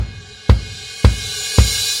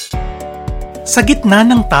Sa gitna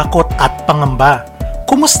ng takot at pangamba,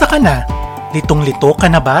 kumusta ka na? Litong-lito ka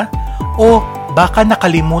na ba? O baka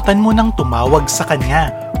nakalimutan mo nang tumawag sa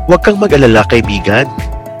kanya? Huwag kang mag-alala, kaibigan.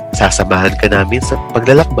 Sasamahan ka namin sa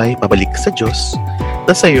paglalakbay pabalik sa Diyos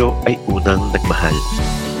na sa'yo ay unang nagmahal.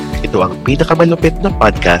 Ito ang pinakamalupit na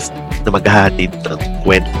podcast na maghahatid ng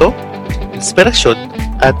kwento, inspirasyon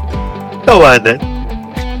at tawanan.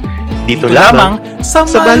 Dito lamang sa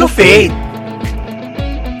Malufate!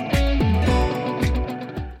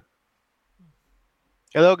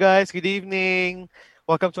 Hello guys, good evening.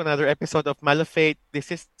 Welcome to another episode of Malufate.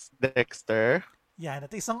 This is Dexter. Yan,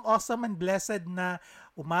 at isang awesome and blessed na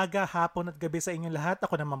umaga, hapon at gabi sa inyong lahat.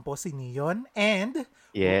 Ako naman po si Neon. And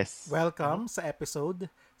Yes. welcome sa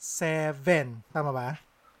episode 7. Tama ba?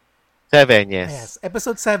 7, yes. Yes,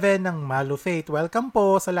 episode 7 ng Malufate. Welcome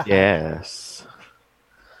po sa lahat. Yes.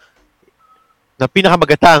 Na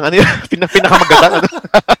pinakamagatang. Ano yun? Pinakamagatang. Ano?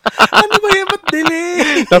 Ano ba yan? Ba't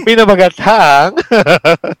delay? Na pinakamagatang.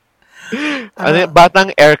 Batang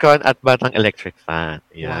aircon at batang electric fan.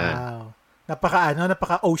 Yan. Wow. Napaka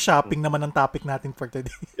shopping naman ang topic natin for today.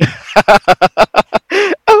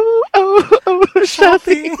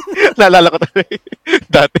 Shopping. Naalala ko talaga.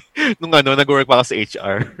 Dati, nung nag-work pa ako sa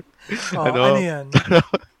HR. Oh, ano yan?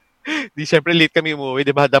 Di syempre late kami umuwi,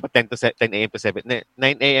 di ba? Dapat 10 a.m. to 7. 9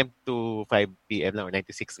 a.m. to 5 p.m. lang or 9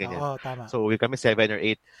 to 6 ganyan. Oo, tama. So uwi kami 7 or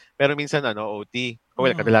 8. Pero minsan OT.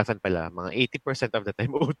 Well, kadalasan pala, mga 80% of the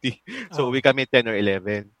time OT. So uwi kami 10 or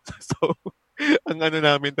 11. So ang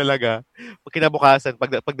namin talaga, pag kinabukasan,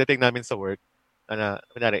 pagdating namin sa work,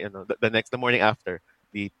 the morning after,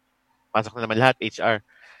 pasok na naman lahat, HR.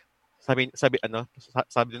 Sabi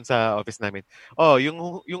dun sa office namin,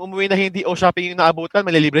 yung umuwi na hindi shopping yung naabutan,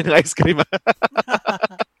 malilibre ng ice cream.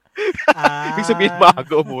 Ibig sabihin,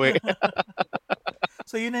 maaga umuwi.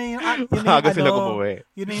 So yun na yung maaga sila umuwi.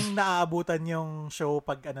 Yun na yung naaabutan yung show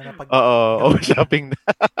pag shopping na.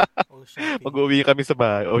 Shopping. Mag-uwi kami sa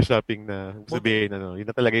bahay, shopping na. Sabihin, yun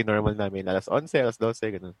na talaga yung normal namin. Alas 11, alas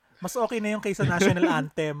 12, ganun. Mas okay na yung kaysa national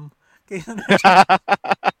anthem.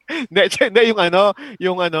 Hindi,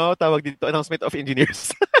 yung tawag dito, announcement of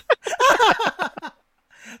engineers.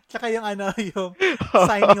 Tsaka yung yung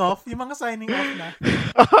signing off, yung mga signing off na.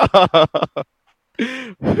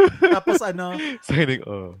 Tapos signing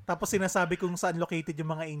off. Tapos sinasabi kung saan located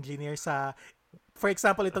yung mga engineer sa, for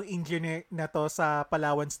example, itong engineer na to sa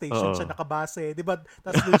Palawan Station siya nakabase, di ba?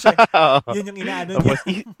 Tapos doon siya, yun yung inaano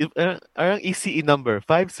niya. Ang ECE number,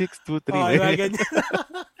 5623. Ganyan.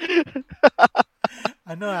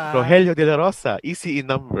 Rogelio de la Rosa, ECE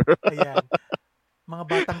number. Ayan. Mga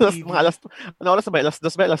batang TV. Mga oras na ba? Alas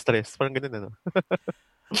 2 ba? Alas 3? Parang ganun,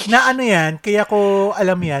 Na yan, kaya ko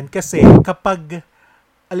alam yan, kasi kapag,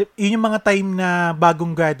 yun yung mga time na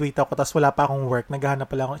bagong graduate ako, tapos wala pa akong work, naghahanap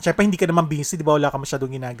pa lang ako. Siyempre, hindi ka naman busy, di ba? Wala ka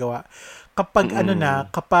masyadong ginagawa. Kapag,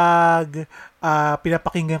 kapag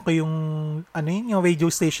pinapakinggan ko yung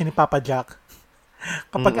radio station ni Papa Jack,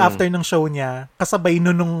 kapag after ng show niya, kasabay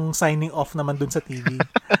nung signing off naman dun sa TV.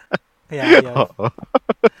 Kaya, yun.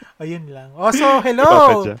 Ayun lang. So,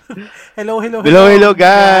 hello! Hello,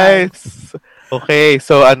 guys! Okay,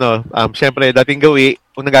 so syempre, dating gawi,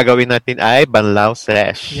 kung nagagawin natin ay Banlaw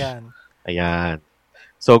Sesh. Yan. Ayan.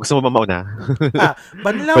 So, gusto mo ba mauna?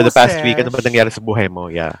 Banlaw For the past Sesh. week, ano ba nangyari sa buhay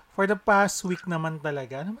mo? Yeah. For the past week naman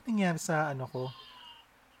talaga, ano ba nangyari sa ko?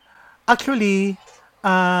 Actually,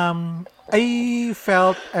 I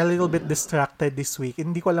felt a little bit distracted this week.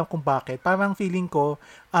 Hindi ko alam kung bakit. Parang feeling ko,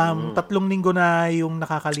 3 linggo na yung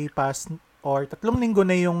nakakalipas or 3 linggo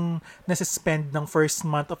na yung nasa-spend ng first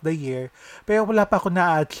month of the year. Pero wala pa ako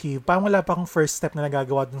na-achieve. Parang wala pa akong first step na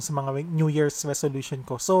nagagawa dun sa mga New Year's resolution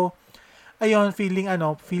ko. So, ayun, feeling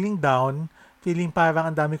down. Feeling parang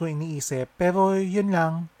ang dami kong iniisip. Pero yun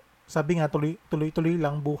lang. Sabi nga, tuloy-tuloy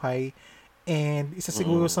lang buhay. And isa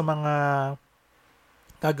siguro sa mga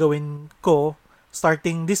gagawin ko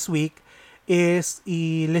starting this week is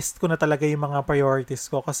i-list ko na talaga yung mga priorities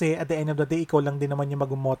ko kasi at the end of the day, ikaw lang din naman yung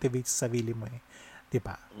mag-motivate sa sarili mo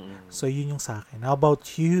diba? So yun yung sa akin. How about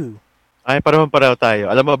you? Ay, pareho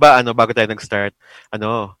tayo. Alam mo ba, bago tayo nag-start,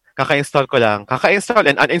 kaka-install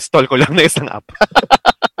and uninstall ko lang na isang app.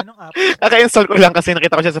 Anong app? Kaka-install ko lang kasi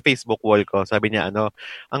nakita ko siya sa Facebook wall ko. Sabi niya,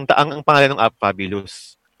 ang pangalan ng app,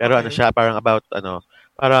 Fabulous. Pero Okay. siya, parang about,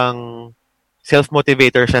 parang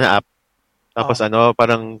self-motivator siya na app. Tapos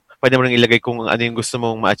parang pwede mo rin ilagay kung ano yung gusto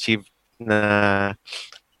mong ma-achieve na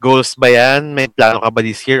goals ba yan? May plano ka ba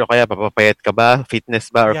this year? O kaya papapayat ka ba?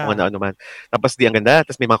 Fitness ba? Or kung ano man. Tapos ang ganda.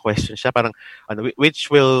 Tapos may mga questions siya. Parang,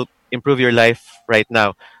 which will improve your life right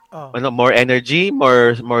now? More energy,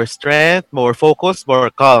 more strength, more focus,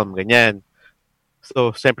 more calm. Ganyan.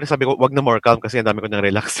 So, siyempre sabi ko, wag na more calm kasi ang dami ko nang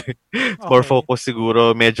relax. More Okay. focus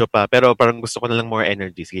siguro, medyo pa. Pero parang gusto ko na lang more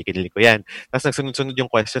energy. Sige, kinilig ko yan. Tapos nagsunod-sunod yung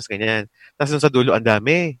questions, ganyan. Tapos dun sa dulo, ang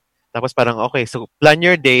dami. Tapos parang, okay, so plan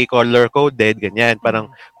your day, color-coded, ganyan. Parang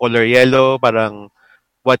Mm. color yellow, parang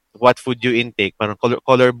what food you intake. Parang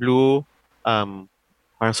color blue,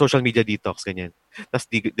 parang social media detox, ganyan. Tapos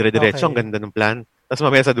dire-diretso, ang Okay. ganda ng plan. Tapos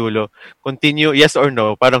mamaya sa dulo, continue, yes or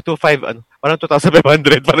no, parang 2,500, parang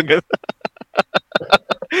 2,500, parang gano'n.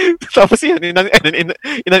 Tapos yan,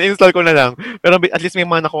 inan-install ko na lang. Pero at least may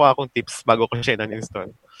mga nakuha akong tips bago ko siya inan-install.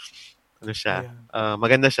 Ano siya? Ayan.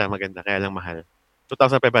 Maganda siya, maganda, kaya lang mahal.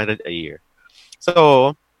 2,500 a year.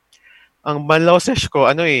 So, ang banloses ko,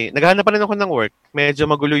 naghahanap pa rin ako ng work. Medyo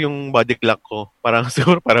magulo yung body clock ko. Parang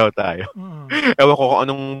siguro pareho tayo. Mm. Ewan ko kung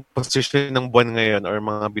anong position ng buwan ngayon or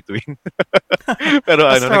mga between. Pero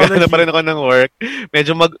naghahanap pa Astrology. rin ako ng work.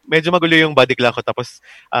 Medyo magulo yung body clock ko. Tapos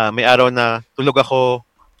may araw na tulog ako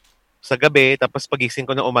sa gabi, tapos pagising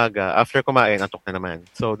ko ng umaga, after kumain, antok na naman.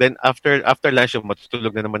 So then after lunch,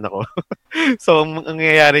 matutulog na naman ako. So ang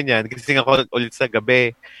nangyayari niyan, gising ako ulit sa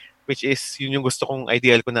gabi, which is yun yung gusto kong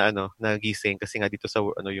ideal ko na na gising kasi nga dito sa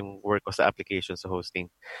yung work ko sa application sa hosting.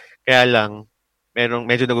 Kaya lang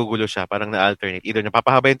medyo nagugulo siya, parang na-alternate. Either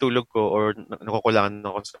napapahaba yung tulog ko or nakukulangan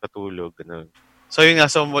ako sa tulog, ganun. So yun nga,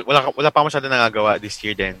 so wala pa ako masyado nagagawa this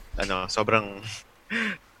year din. Sobrang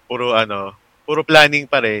puro puro planning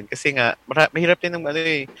pa rin kasi nga mahirap din ng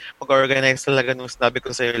mag-organize talaga nung sinabi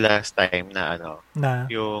ko sa last time na Na.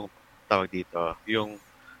 yung tawag dito, yung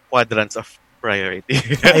quadrants of priority.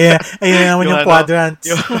 Ayan naman yung quadrants.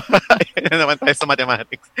 Yung, ayan naman tayo sa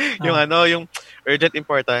mathematics. Yung yung urgent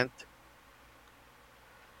important,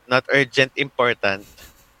 not urgent important,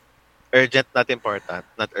 urgent not important,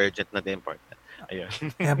 not urgent not important. Ayun.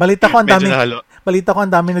 Ayan, balita ko ang Medyo dami. nahalo. Balita ko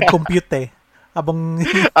ang dami nag-compute eh. Abang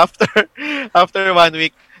after 1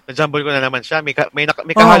 week, na-jumble ko na naman siya. May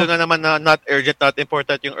kahalo na naman na not urgent, not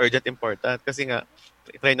important, yung urgent, important. Kasi nga,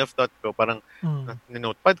 train of thought ko, parang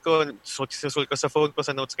notepad ko, susul ko sa phone ko,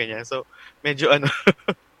 sa notes kanya. So, medyo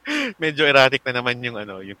medyo erratic na naman yung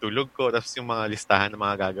yung tulog ko, tapos yung mga listahan ng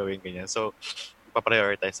mga gagawin ganyan. So,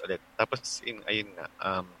 ipa-prioritize ulit. Tapos, ayun nga,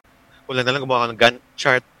 kulang na lang gumawa ko ng Gantt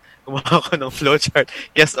chart, gumawa ko ng flow chart.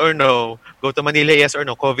 Yes or no? Go to Manila, yes or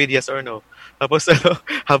no? COVID, yes or no? Tapos,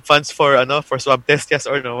 have funds for swab test, yes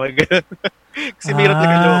or no? Kasi mahirap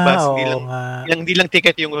talaga lumabas. Hindi lang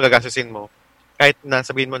ticket yung gagastusin mo. Kahit na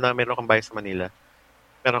sabihin mo na meron kang bayad sa Manila,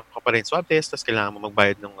 meron ka pa rin swab test, tapos kailangan mo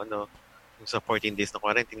magbayad ng yung sa 14 days na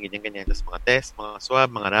quarantine, ganyan. Tapos mga test, mga swab,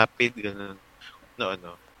 mga rapid, gano'n.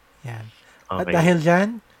 Yan. Okay. At dahil dyan,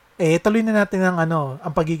 tuloy na natin ang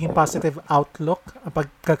ang pagiging positive outlook, ang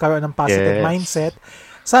pagkakaroon ng positive mindset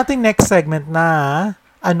sa ating next segment na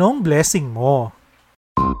anong blessing mo?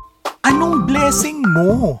 Anong blessing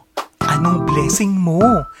mo? Anong blessing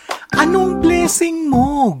mo? Anong blessing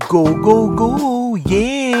mo? Go, go, go!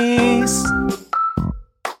 Yes!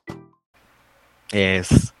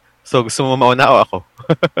 Yes. So, gusto mo mauna o ako?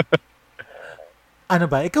 Ano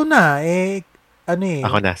ba? Ikaw na.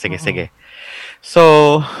 Ako na. Sige. So,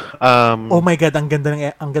 oh my God, ang ganda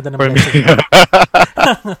ng blessing.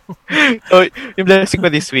 So, yung blessing ko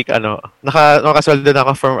this week, nakasweldo na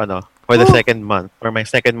ako for the second month, for my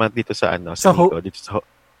second month dito sa sa Nico, dito sa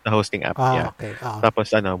hosting app. Okay. Tapos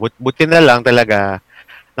buti na lang talaga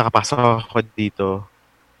nakapasok ako dito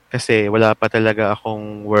kasi wala pa talaga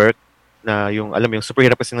akong work na yung super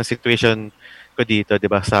hirap kasi ng situation ko dito, 'di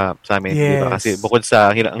ba, sa amin, 'di ba? Kasi bukod sa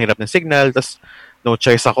ang hirap ng signal, tas no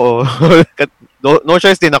choice ako. no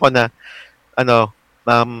choice din ako na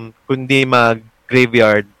kundi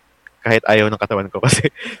mag-graveyard kahit ayaw ng katawan ko kasi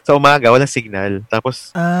sa umaga walang signal. Tapos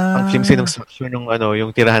ang flimsy ng structure nung yung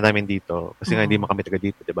tirahan namin dito kasi nga hindi mo kami taga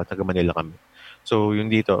dito, 'di ba? Taga Manila kami. So yung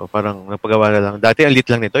dito parang napagawa na lang. Dati ang lit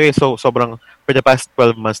lang nito so sobrang for the past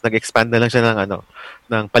 12 months nag-expand na lang siya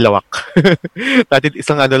ng palawak. Dati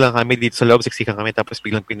isang lang kami dito sa loob, siksikan kami, tapos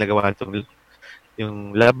biglang pinagawa itong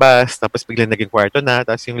yung labas, tapos biglang naging kwarto na,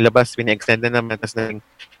 tapos yung labas pina-extend na naman, tapos naging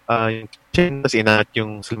yung kitchen, tapos inangat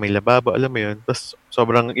yung may lababo, alam mo yun. Tapos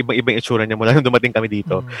sobrang ibang itsura niya mula nung dumating kami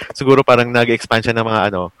dito. Siguro parang nag-expand siya ng mga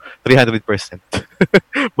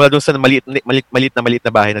 300%. Mula doon sa maliit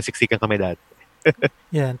na bahay na siksikan kami dati.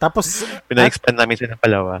 Yan. Tapos pina-expand namin siya ng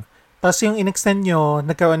palawa. Tapos yung in-extend nyo,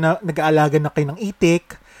 nag-aalaga na kayo ng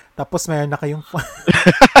itik, tapos mayroon na kayong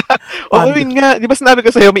Oo, yun nga. Di ba sinabi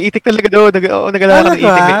ko sa'yo, may itik talaga doon. Nag-aalaga ng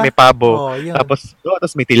itik, may pabo.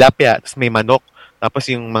 Tapos may tilapia, tapos may manok. Tapos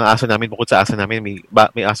yung mga aso namin, bukod sa aso namin,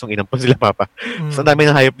 may asong inampon sila, papa. So, ang dami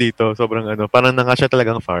ng hayop dito. Sobrang parang na nga siya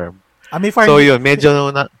talagang farm. May farm. So, yun, medyo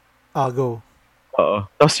go. Oo.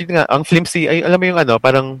 Tapos yun nga, ang flimsy, ay alam mo yung ano,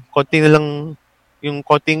 parang konti na lang, yung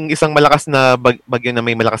konting isang malakas na bagyo na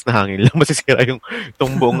may malakas na hangin lang masisira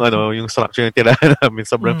itong buong ano, yung structure ng tirahan namin.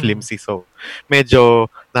 Sobrang Mm. flimsy. So, medyo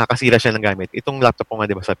nakakasira siya ng gamit. Itong laptop ko nga,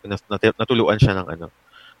 di ba, sabi ko, natuluan siya ng ano,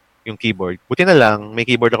 yung keyboard. Buti na lang, may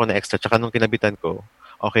keyboard ako na extra. Tsaka nung kinabitan ko,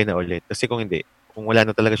 okay na ulit. Kasi kung hindi, kung wala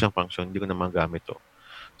na talaga siyang function, hindi ko na magamit to.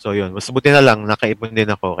 So, yun. Mas buti na lang, nakaipon din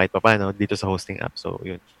ako kahit papaano dito sa hosting app. So,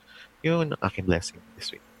 yun. Yun ang aking blessing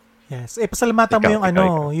this week. Yes. Pasalamatan mo yung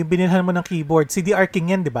Ikaw. yung binilhan mo ng keyboard. CDR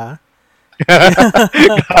King yan, di ba?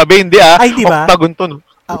 Grabe, hindi ah. Ay, di ba? Octagon to, no?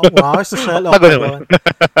 Wow, social Octagon octagon.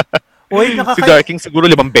 Uy, Si Dark King siguro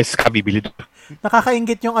 5 beses ka bibili doon.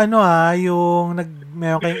 nakakaingit yung yung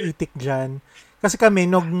meron kayong itik dyan. Kasi kami,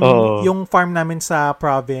 Oo. yung farm namin sa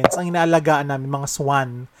province, ang inaalagaan namin, mga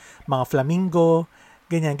swan, mga flamingo,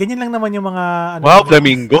 ganyan. Ganyan lang naman yung mga, Wow,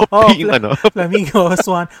 flamingo. flamingo,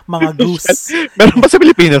 swan, mga goose. Meron ba sa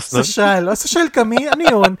Pilipinas, no? Social. Social kami. Ano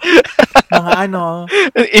yun? Mga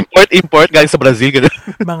Import galing sa Brazil, gano'n.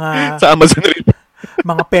 mga Sa Amazon River.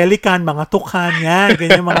 mga pelican, mga tukan, yan.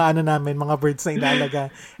 Ganyan mga namin, mga birds na inaalaga.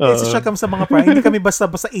 Social kami sa mga farm. Hindi kami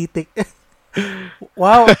basta-basta itik.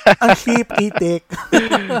 Wow, ang cheap itik.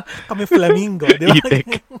 Kami flamingo, di ba?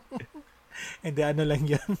 Itik. Hindi, ano lang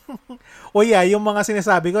yan. O yeah, yung mga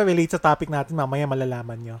sinasabi ko, relate sa topic natin, mamaya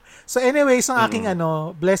malalaman nyo. So anyways, ang aking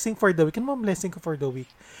blessing for the week. Ano mo blessing ko for the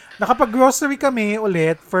week? Nakapag-grocery kami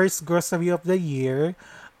ulit, first grocery of the year.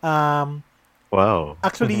 Wow.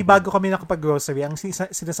 Actually, bago kami nakapag-grocery, ang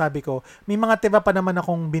sinasabi ko, may mga tira pa naman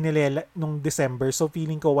akong binili nung December. So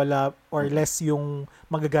feeling ko wala or less yung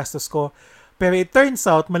magagastos ko. Pero it turns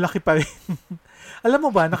out, malaki pa rin. Alam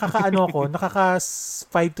mo ba, nakaka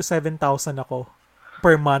 5 to 7,000 ako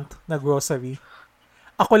per month na grocery.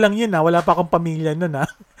 Ako lang yun wala pa akong pamilya nun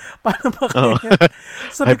Paano ba kaya?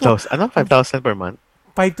 Sabi ko, 5,000. Ano? 5,000 per month?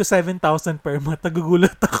 5 to 7,000 per month.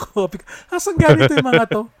 Nagugulat ako. Asan ganito yung mga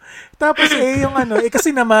to? Tapos yung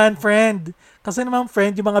kasi naman, friend,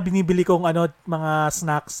 yung mga binibili kong mga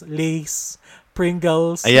snacks, Lay's,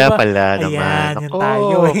 Pringles. Ayan diba? pala Ayan, naman. yun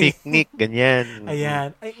tayo. Picnic, ganyan.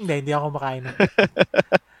 Ayan. Ay, hindi ako makain.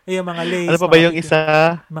 Yung mga Lay's. Ano pa ba yung isa?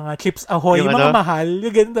 Mga Chips Ahoy. Yung mga mahal.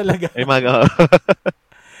 Yung ganun talaga. Yung mga...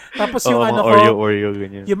 Tapos yung Oreo,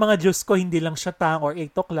 ganyan. Yung mga juice ko, hindi lang siya tang or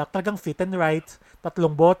 8 o'clock. Talagang fit and right. 3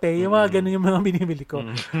 bote. Yung mga ganun yung mga binibili ko.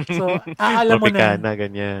 So, alam mo na. Tropicana,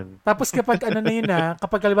 ganyan. Tapos kapag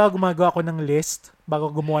kapag halimbawa gumagawa ako ng list,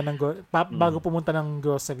 bago bago pumunta ng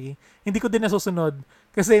grocery, hindi ko din nasusunod.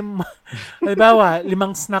 Kasi, halimbawa, 5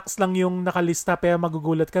 snacks lang yung nakalista, pero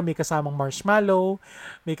magugulat ka, may kasamang marshmallow,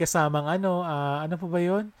 may kasamang ano pa ba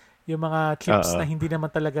yun? Yung mga chips na hindi naman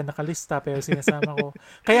talaga nakalista pero sinasama ko.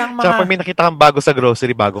 Kaya ang mga... Tsaka pag may nakita kang bago sa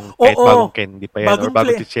grocery, bagong candy pa yan, or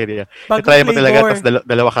bagong chicheria, try mo talaga, tapos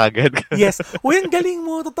dalawa kagad. Yes. Uy, ang galing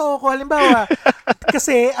mo. Totoo ko. Halimbawa,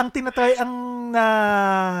 kasi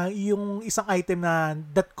yung isang item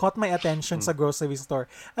that caught my attention sa grocery store.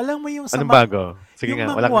 Alam mo yung sa... Anong bago? Sige nga,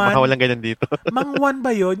 baka walang ganyan dito. Mangwan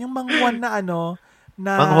ba yun? Yung mangwan na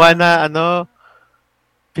Mangwan na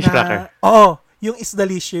fish cracker. Oo. Yung is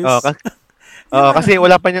delicious. Kasi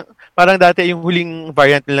wala pa yung parang dati yung huling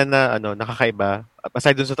variant nila na nakakaiba.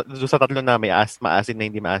 Aside dun sa tatlo na maasin na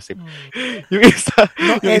hindi maasim.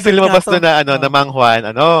 Yung isa lumabas doon na na manghuan,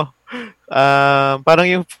 parang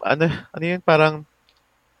yung yun, parang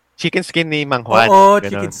chicken skin ni Manghuan. Oo,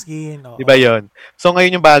 chicken skin. Di ba yun? So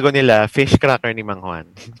ngayon yung bago nila, fish cracker ni Manghuan.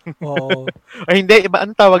 Oo. Or hindi, iba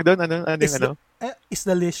anong tawag doon? Is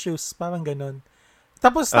delicious, parang ganun.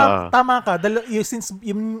 Tapos, tama ka. Since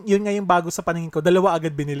yun nga yung bago sa paningin ko, 2 agad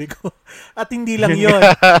binili ko. At hindi lang yun.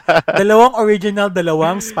 2 original,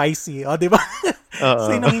 2 spicy. O, di ba?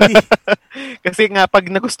 Sinong hindi? Kasi nga, pag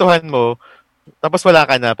nagustuhan mo, tapos wala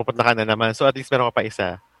ka na, pupunta ka na naman. So, at least meron ka pa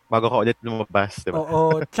isa bago ka ulit lumabas. Diba?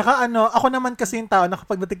 Oo. Tsaka ako naman kasi yung tao na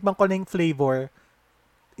kapag natikman ko na yung flavor,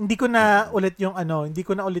 hindi ko na ulit yun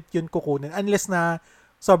kukunin. Unless na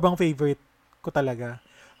sobrang favorite ko talaga.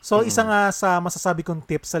 So, isa nga sa masasabi kong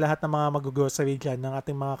tips sa lahat ng mga mag-grocery dyan, ng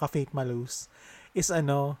ating mga ka-fake malus, is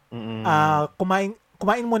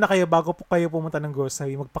kumain muna kayo bago po kayo pumunta ng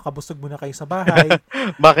grocery. Magpakabusog muna kayo sa bahay.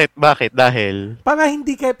 Bakit? Dahil? Para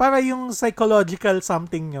yung psychological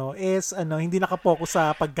something nyo is, hindi nakapokus sa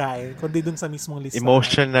pagkain, kundi dun sa mismong lista.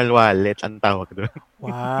 Emotional wallet ang tawag doon.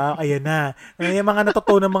 Wow, ayan na. Yung mga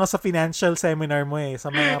natutunan mga sa financial seminar mo sa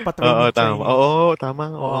mga patron training.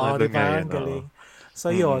 Tama. Diba? Ang galing. So,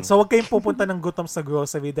 yun. So, huwag kayong pupunta ng gutom sa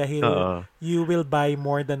grocery dahil you will buy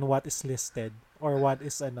more than what is listed or what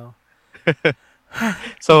is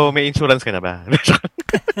So, may insurance ka na ba?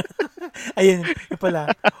 Ayun, yun pala.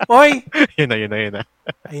 Oy, Yun na.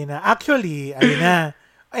 ayun na. Actually, ayun na.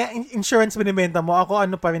 Ay, insurance binibenta mo. Ako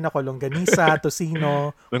ano pa rin ako, longganisa,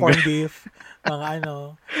 tocino, corned beef, mga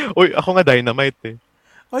ano. Uy, ako nga dynamite eh.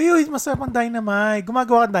 Oy, uy, masarap ang dynamite.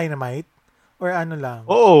 Gumagawa ka ng dynamite? Or ano lang?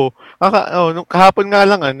 Oo. Nung kahapon nga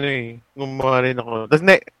lang gumawa rin ako. Tapos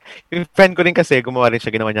yung friend ko rin kasi gumawa rin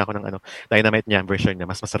siya, ginawa niya ako ng dynamite niya version niya,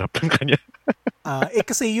 mas masarap ng kanya.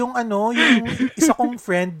 Kasi yung ano, yung isa kong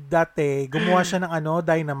friend dati, gumawa siya ng ano,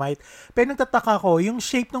 dynamite. Pero nagtataka ko, yung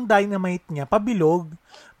shape ng dynamite niya, pabilog.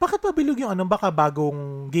 Bakit pabilog yung ano, baka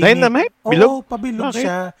bagong gimmick? Dynamite? Oo, Bilog? pabilog Bakit?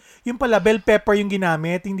 siya. Yung pala, bell pepper yung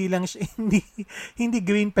ginamit, hindi lang siya, hindi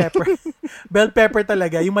green pepper. Bell pepper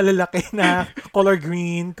talaga, yung malalaki na color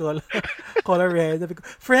green, color red. Sabi ko,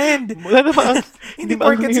 friend, Wala naman. hindi ba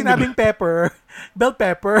porket yun, di ba? sinabing pepper, bell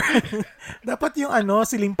pepper. Dapat yung ano,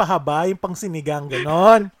 siling pahaba, yung pang sinigang,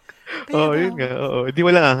 ganon. Kaya Oo, yun na, nga. Oo. Hindi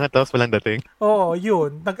walang angat, tapos walang dating. oo,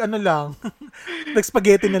 yun. Nag-ano lang.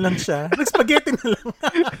 Nag-spaghetti na lang siya. Nag-spaghetti na lang.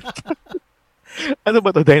 Ano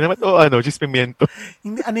ba to? Dynamite o Cheese pimiento?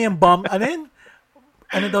 Hindi, ano yung bomb? Ano yun?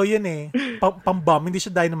 Ano daw yun eh? Pang-bomb. Hindi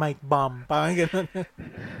siya dynamite bomb. Parang gano'n.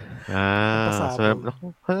 So,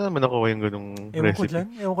 Pampasabog. ano naman ako yung ganung Ewan ko recipe? dyan.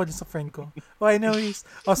 Ewan ko dyan sa friend ko. Oh, anyways.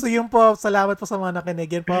 So yun po. Salamat po sa mga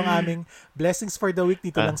nakinig. Yan po ang aming blessings for the week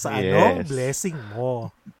dito lang sa Anong Yes. Blessing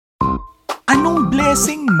Mo. Anong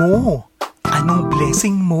blessing mo? Anong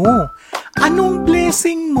blessing mo? Anong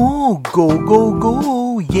blessing mo? Go, go, go!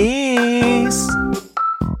 Yes!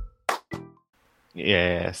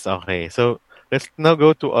 Yes, okay. So, let's now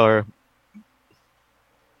go to our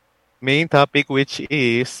main topic, which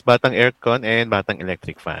is Batang Aircon and Batang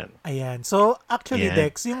Electric Fan. Ayan. So, actually, Yan.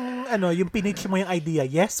 Dex, yung ano, yung pinitch mo yung idea.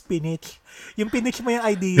 Yes, pinitch. Yung pinitch mo yung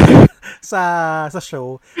idea sa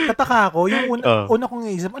show. Tataka ako, yung Oh. una kong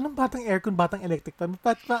isip, anong batang aircon, batang electric fan?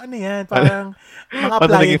 Ano yan? Parang mga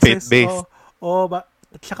Paano naging appliances. faith-based?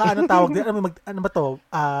 Tsaka ano tawag din? Ano ba to?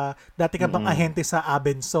 Dati ka bang Mm-mm. ahente sa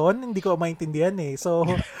Abenson? Hindi ko maintindihan eh. So,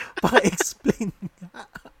 paka-explain.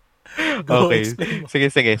 Go, Okay. explain mo.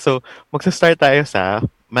 Sige. So, magsa-start tayo sa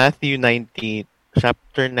Matthew 19,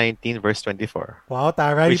 chapter 19, verse 24. Wow,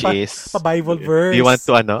 taray Which pa. is, Pa-Bible do you want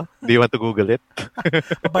verse. to Do you want to Google it?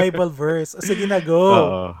 Bible verse. Sige na, go.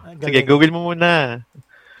 Oo. Sige, Galing. Google mo muna.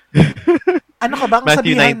 Ano ka ba? Ang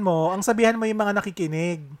Matthew sabihan 9. mo, yung mga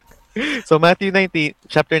nakikinig. So Matthew 19,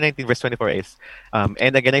 chapter 19, verse 24 is,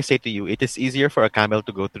 and again I say to you, it is easier for a camel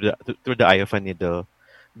to go through the eye of a needle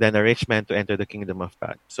than a rich man to enter the kingdom of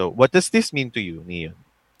God. So what does this mean to you, Neon?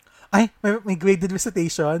 Ay, may graded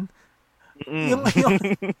recitation. Mm. Yung,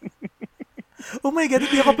 oh my God,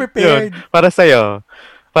 hindi ako Yun, prepared. para sa'yo,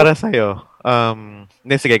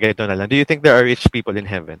 sige, ganito na lang. Do you think there are rich people in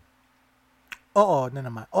heaven? Oo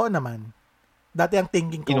naman. Dati ang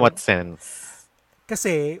thinking In ko, what sense?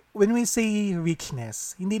 kasi when we say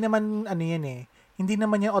richness, hindi naman ano yan eh. Hindi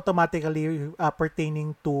naman yan automatically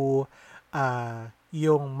pertaining to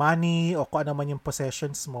yung money o kung ano man yung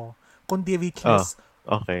possessions mo. Kundi richness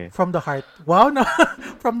Okay. from the heart. Wow, no?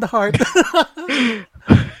 From the heart.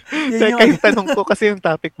 Yun yung, Teka, yung tanong ko kasi yung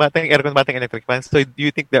topic, batang aircon, batang electric fans. So do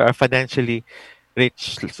you think there are financially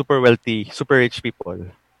rich, super wealthy, super rich people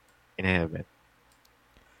in heaven?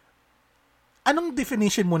 anong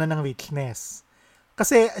definition muna ng richness?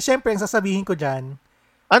 Kasi, syempre, ang sasabihin ko dyan,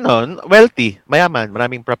 Wealthy, mayaman,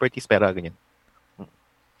 maraming properties, pera, ganyan.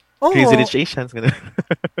 Crazy oo, Rich Asians, ganun.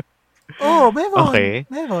 meron. Okay.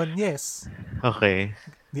 Meron, yes. Okay.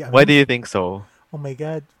 Di, Why do you think so? Oh my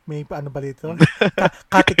God, may paano ba dito?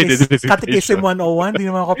 Catechism 101, di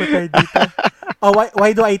naman ako prepared dito.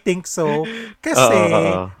 Why do I think so? Kasi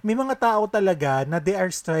Oo. may mga tao talaga na they are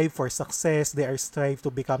strive for success, they are strive to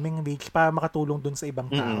becoming rich para makatulong dun sa ibang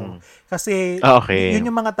tao. Kasi Okay. yun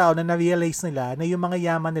yung mga tao na na-realize nila na yung mga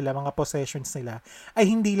yaman nila, mga possessions nila ay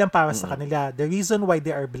hindi lang para sa kanila. The reason why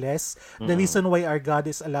they are blessed, the reason why our God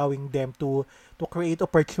is allowing them to create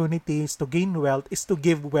opportunities, to gain wealth, is to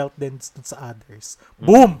give wealth din sa others.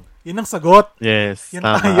 Boom! Yun ang sagot. Yes, Yan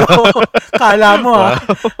tama. tayo. Kala mo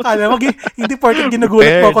Kala mo, hindi porket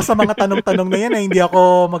ginugulat mo ako sa mga tanong-tanong na yan na hindi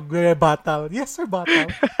ako mag-battle. Yes, sir, battle.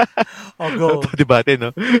 O, go. Debate, no?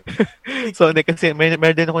 So, kasi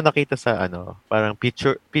meron din ako nakita sa, parang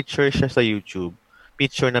picture siya sa YouTube.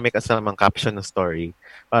 Picture na may kasamang caption ng story.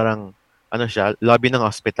 Parang, siya, lobby ng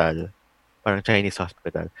hospital. Parang Chinese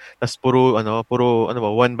hospital. Tapos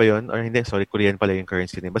one ba yun? Or hindi, sorry, Korean pala yung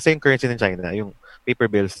currency nila. Basta yung currency ng China, yung paper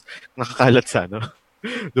bills, nakakalat sa,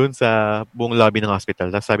 doon sa buong lobby ng hospital.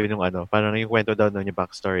 Tapos sabi nung parang yung kwento daw nun, yung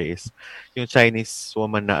backstory is, yung Chinese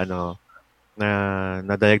woman na na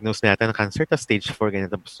na-diagnose na yata ng cancer, tapos stage 4, ganyan.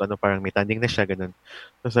 Tapos parang may tanding na siya, ganun.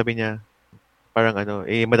 So sabi niya, parang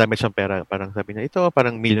madami siyang pera. Parang sabi niya, ito,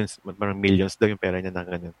 parang millions daw yung pera niya na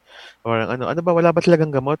ganun. Parang ano ba, wala ba talagang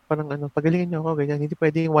gamot? Parang pagalingin niyo ako, ganyan. Hindi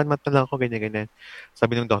pwede yung 1 month na lang ako, ganyan, ganyan.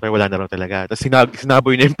 Sabi ng doctor, wala na raw talaga. Tapos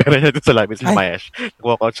sinaboy niya yung pera niya dun sa labis, Ay, lumayas.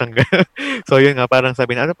 Nag-walk out siyang ganun. So, yun nga, parang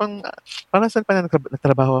sabi niya, parang saan pa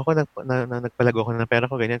nagtrabaho ako, nagpalago ako ng pera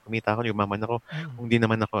ko, ganyan, kumita ako, yumaman ako. mm. Kung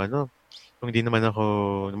hindi naman ako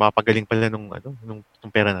mapagaling pala nung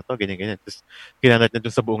pera na to, ganyan, ganyan. Tapos, kinanat niya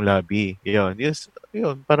dun sa buong lobby. Yun, yes,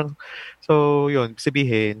 yun, parang, so, yun,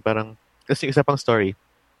 sabihin, parang, kasi yung isa pang story,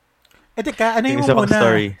 Teka, ano yung mo isa pang muna?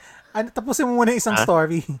 story, Tapusin mo muna yung isang ha?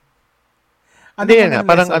 story. Hindi Ano yan muna nga, yung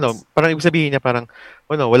parang lessons? parang ibig sabihin niya parang,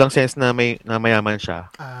 walang sense na mayaman siya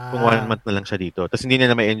kung 1 month Ah, na lang siya dito. Tapos hindi niya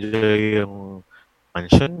na ma-enjoy yung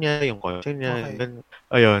mansion niya, yung kotse niya, yung okay. ganun.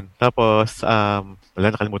 Ayun. Tapos, wala,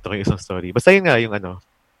 nakalimutan ko yung isang story. Basta yun nga, yung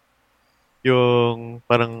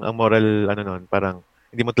parang ang moral, nun, parang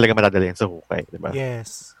hindi mo talaga matadala yan sa hukay, di ba?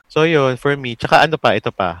 Yes. So yun, for me, tsaka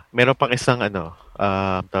ito pa, meron pang isang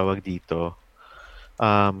tawag dito,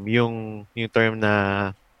 yung term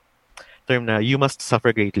na you must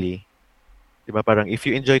suffer greatly. Diba? Parang if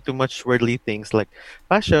you enjoy too much worldly things like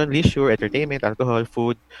passion, leisure, entertainment, alcohol,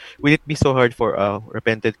 food, will it be so hard for a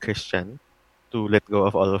repentant Christian to let go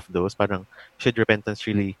of all of those? Parang should repentance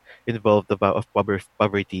really involve the vow of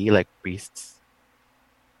poverty like priests?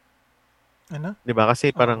 Ano? Diba?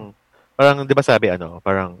 Kasi Oo. parang 'di ba sabi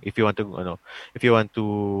parang if you want to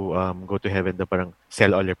go to heaven, parang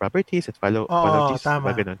sell all your properties and follow Oo, Jesus, 'di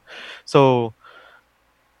ba tama. ganun? So,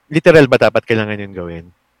 literal ba dapat kailangan 'yun gawin?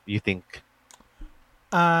 You think?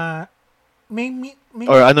 Ah, may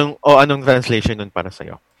Or anong translation nun para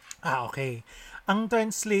sa'yo? okay. Ang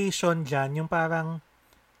translation diyan, yung parang,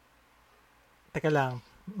 teka lang,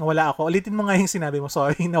 nawala ako. Ulitin mo nga yung sinabi mo.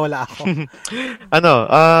 Sorry, nawala ako.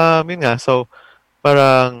 Yun nga, so,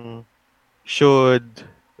 parang, should,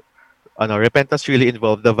 repentance really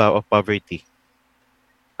involve the vow of poverty?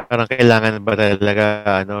 Parang kailangan ba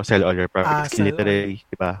talaga, sell all your properties, Sell all. literally,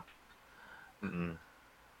 di ba? Mm.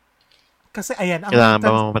 Kasi ayan, Kailangan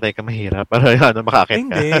ba mamamatay ka mahirap para, ay makakit ka?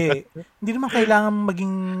 hindi. Hindi naman kailangan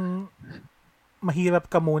maging mahirap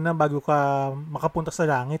ka muna bago ka makapunta sa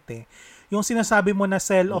langit eh. Yung sinasabi mo na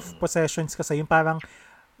sell of Mm, possessions kasi, yung parang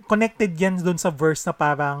connected yan dun sa verse na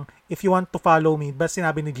parang, if you want to follow me, ba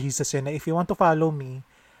sinabi ni Jesus yun na if you want to follow me,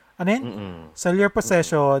 ano yun? mm, Sell your mm.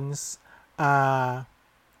 possessions,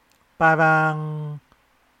 parang,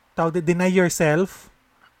 deny yourself.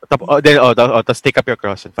 Tapos take up your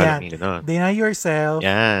cross and follow Yan. me, gano'n. Deny yourself,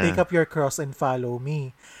 take Yeah. up your cross and follow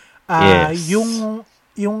me. Yes.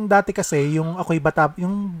 Yung dati kasi, yung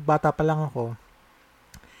bata pa lang ako,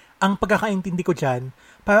 ang pagkakaintindi ko diyan,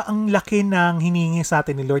 parang ang laki ng hiningi sa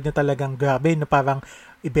atin ni Lord na talagang grabe, na parang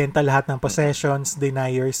ibenta lahat ng Mm, possessions, deny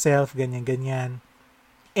yourself, ganyan-ganyan.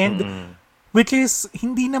 And mm, which is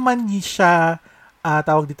hindi naman siya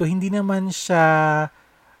tawag dito, hindi naman siya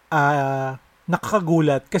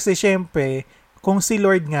nakakagulat kasi syempre kung si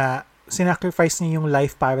Lord nga sinacrifice niya yung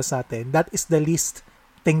life para sa atin, that is the least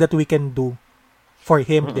thing that we can do for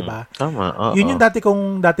him, 'di mm. ba? Tama, Yun oo.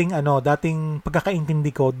 yung dating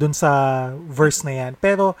pagkakaintindi ko dun sa verse na yan.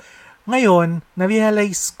 Pero ngayon,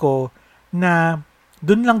 na-realize ko na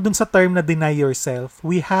dun sa term na deny yourself,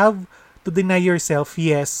 we have to deny yourself,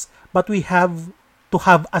 yes, but we have to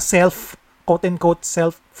have a self, quote-unquote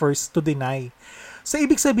self first to deny. So,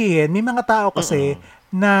 ibig sabihin, may mga tao kasi Mm,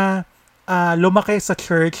 na lumaki sa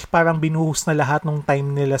church, parang binuhos na lahat ng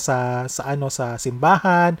time nila sa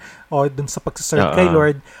simbahan or dun sa pagsaserve kay oo.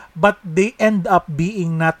 Lord, but they end up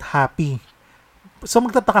being not happy. So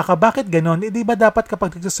magtataka ka, bakit ganon? Di ba dapat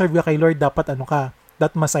kapag nagsaserve ka kay Lord, dapat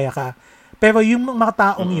dapat masaya ka. Pero yung mga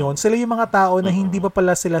taong Mm, yon, sila yung mga tao na hindi mm. pa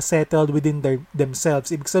pala sila settled within themselves.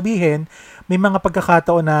 Ibig sabihin, may mga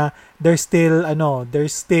pagkakataon na they're still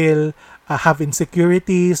have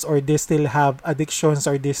insecurities, or they still have addictions,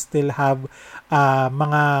 or they still have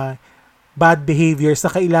mga bad behaviors na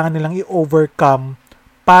kailangan nilang i-overcome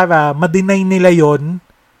para ma-deny nila yon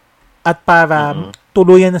at para Mm,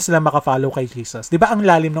 tuluyan na sila makafollow kay Jesus. Di ba ang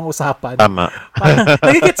lalim ng usapan? tama. Parang,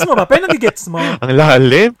 nagigets mo ba? Pero nagigets mo. Ang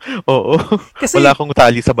lalim, oo. Wala Kasi, akong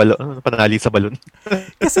tali sa balon panali sa balon.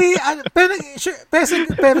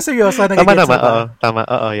 pero seryoso, Tama nagigets naman, mo oo, ba? tama,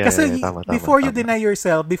 oo, yan, Kasi, tama, tama, before you tama. deny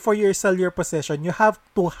yourself, before you sell your possession, you have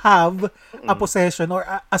to have a Mm, possession or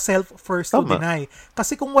a self first to tama, deny.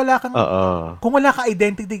 Kasi oo. kung wala ka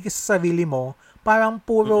identity sa sarili mo, parang Mm,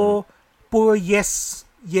 puro yes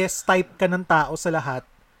type ka ng tao sa lahat.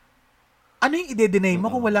 Ano yung ide-deny mo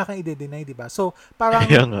kung mm. wala kang ide-deny, 'di ba? So, parang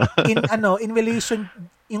Kaya nga. in relation,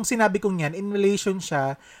 yung sinabi kong yan, in relation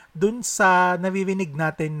siya dun sa naririnig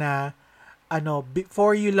natin na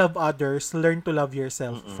before you love others, learn to love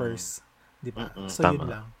yourself Mm-mm. first. Di ba? Mm-mm. So, yun Tama.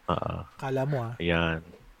 lang. Oo. Kala mo, Ayan.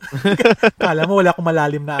 Kala mo, wala akong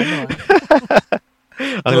malalim na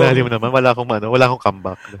Ang Go. lalim naman. Wala akong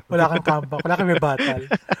comeback. Wala kang comeback. Wala kang rebuttal.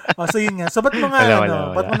 So, yun nga. So, ba't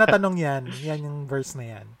Wala. mo natanong yan? Yan yung verse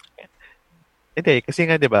na yan. Hindi, kasi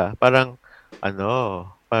nga 'di ba, parang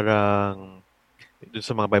dun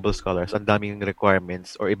sa mga Bible scholars, ang daming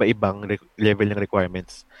requirements or iba-ibang level ng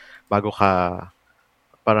requirements bago ka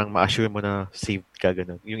parang ma-assure mo na saved ka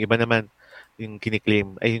ganun. Yung iba naman, yung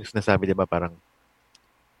kini-claim ay yung sinasabi 'di ba parang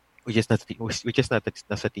which is not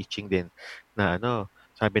nasa teaching din na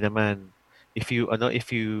sabi naman if you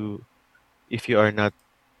are not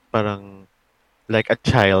parang like a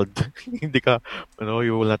child, hindi ka,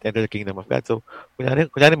 you will not enter the kingdom of God. So,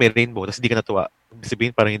 kunyari may rainbow, tapos hindi ka natuwa. Ibig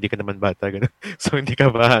sabihin, parang hindi ka naman bata, ganun. So, hindi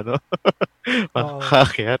ka ba, Oo.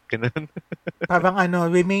 makakakyat, ganun. Parang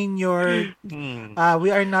remain your, Hmm.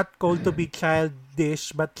 we are not called to be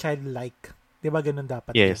childish, but childlike. Di ba ganun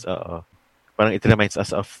dapat Yes, yun? oo. Parang it reminds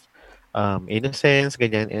us of innocence,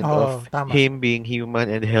 ganyan, and Oo, of tama. him being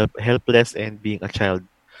human and helpless and being a child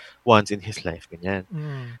once in his life, ganyan.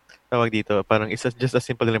 Mm. Tawag dito, parang it's just a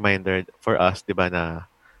simple reminder for us, 'di ba, na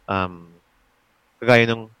um kagaya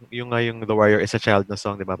nung yung The Warrior is a Child na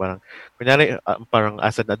song, 'di ba? Parang kunyari parang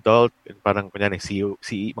as an adult, parang kunyari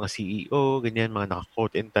mga CEO, ganyan, mga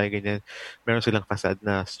naka-coat and tie, ganyan. Meron silang facade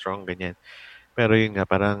na strong, ganyan. Pero yun nga,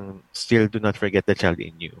 parang still do not forget the child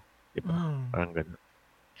in you, 'di ba? Mm. Parang ganun.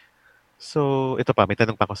 So, ito pa, may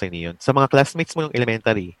tanong pa ako sa inyo yun. Sa mga classmates mo ng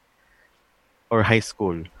elementary or high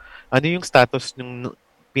school, ano yung status nung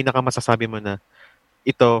pinakamasasabi mo na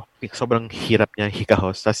ito, sobrang hirap niya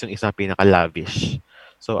hikahos, tapos yung isa pinaka-lavish.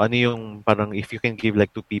 So, ano yung parang if you can give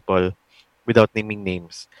like two people without naming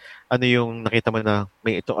names, ano yung nakita mo na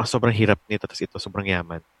may ito, sobrang hirap nito, tapos ito, sobrang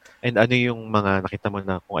yaman? And ano yung mga nakita mo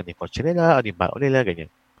na kung ano yung kotse nila, ano yung baon nila,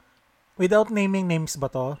 ganyan? Without naming names ba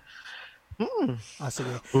to? Hmm.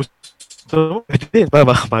 Sige. Gusto mo, pwede din.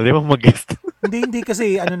 Baka mali mo mag-guest. Hindi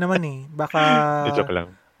kasi naman baka, Joke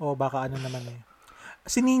lang. baka naman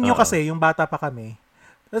Si Nino Oo. kasi, yung bata pa kami.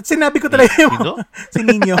 At sinabi ko talaga Sino? si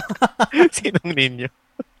Nino. Sinong ninyo?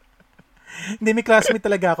 Hindi, may classmate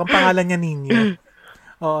talaga ako. Ang pangalan niya Nino.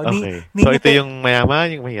 Oo, Okay. So, Nino, ito yung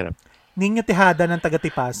mayaman, yung mahirap. Nino Tejada ng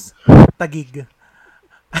taga-Tipas. Tagig.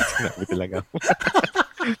 Sinabi talaga.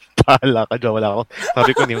 Pahala ka dyan. Wala ako.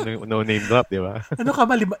 Sabi ko, no name drop, di ba? Ano ka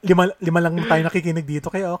ba? Lima lang tayo nakikinig dito,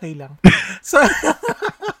 kaya okay lang. So,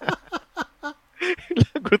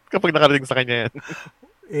 Lagot kapag nakarating sa kanya yan.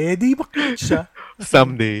 di bakit siya?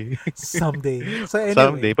 Someday. Someday. So, anyway.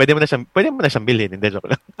 Someday. Pwede mo na siyang bilhin. Hindi, joke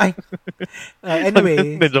lang. Ay.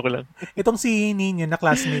 Anyway. Hindi, joke lang. Itong si Nino na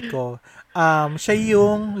classmate ko, siya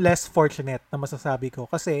yung less fortunate na masasabi ko.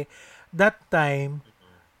 Kasi, that time,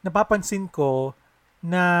 napapansin ko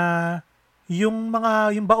na yung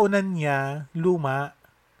baonan niya, luma,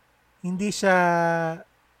 hindi siya,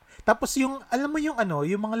 tapos alam mo yung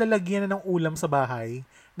mga lalagyan na ng ulam sa bahay,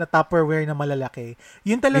 na Tupperware na malalaki,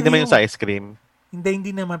 yun talaga Hindi naman yung sa ice cream. Hindi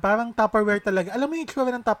naman. Parang Tupperware talaga. Alam mo yung itsura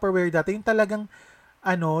ng Tupperware dati, yung talagang,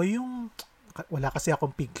 wala kasi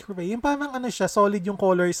akong picture. Yung parang siya, solid yung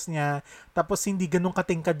colors niya, tapos hindi ganun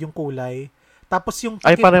katingkad yung kulay. Tapos yung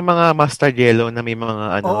Ay, takip, parang mga mustard yellow na may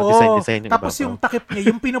mga design yung tapos ibabaw. yung takip niya,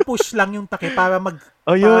 yung pinupush lang yung takip para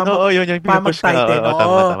Yun, yung pinupush ka. mag-tighten.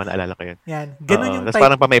 Tama, naalala ko yun. Yan. Ganun yung Tapos type.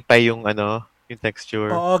 parang pamaypay yung yung texture.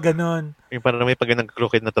 Oo, ganun. Yung parang may pag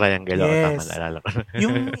crooked na triangle. Tama, Yes. naalala ko.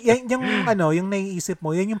 yung naiisip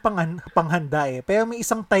mo, yan yung panghanda eh. Pero may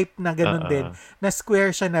isang type na ganun din, na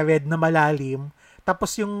square siya na red na malalim.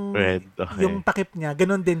 Tapos yung Red, okay. yung takip niya,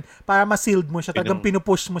 ganun din, para ma-sealed mo siya, talagang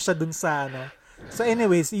pinupush mo siya dun sa So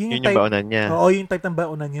anyways, yun yung type. Yung baonan niya. Oo, yung type ng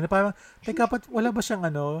baonan niya. Na parang, teka, wala ba siyang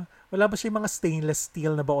mga stainless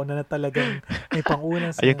steel na baonan na talagang may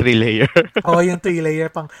pangunas? Ay, yung 3-layer. Oo, yung 3-layer,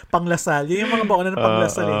 panglasal. Yun yung mga baonan ng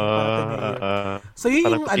panglasal So yun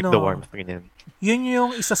parang yung to keep the warmth. Ganyan. Yun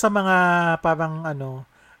yung isa sa mga parang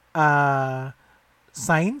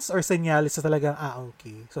signs or senyales sa talagang,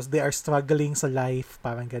 okay. So they are struggling sa life,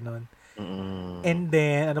 parang ganon. Mm. And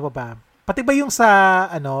then, ano pa ba? Pati ba yung sa,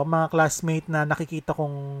 mga classmate na nakikita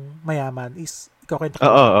kong mayaman is, ikaw kwento ko.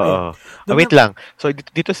 Oo. Wait lang. So,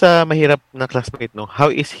 dito sa mahirap na classmate, no, how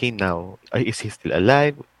is he now? Is he still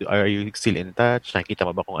alive? Are you still in touch? Nakikita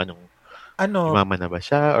mo ba kung anong mama na ba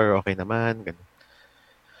siya? Or okay naman? Ganun.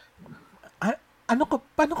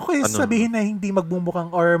 Paano ko kayo sabihin na hindi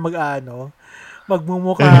magmumukhang or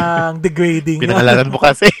magmumukhang degrading? Pinangalanan mo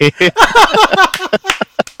kasi.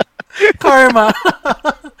 Karma.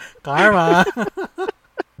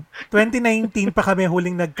 2019 pa kami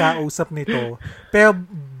huling nagkausap nito. Pero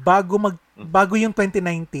bago yung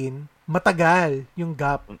 2019, matagal yung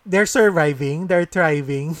gap. They're surviving, they're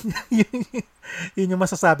thriving. yun yung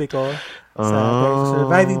masasabi ko. They're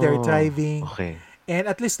surviving, they're thriving. Okay. And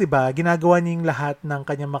at least, diba, ginagawa niya yung lahat ng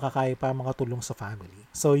kanyang makakaya para makatulong sa family.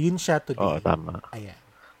 So, yun siya today. Oo, tama. Ayan.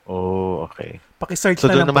 Oh, okay. Pakisearch So,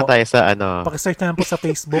 na doon lang naman po. tayo sa ano. Pakisearch na lang po sa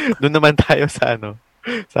Facebook. Doon naman tayo sa ano.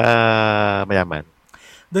 Sa mayaman.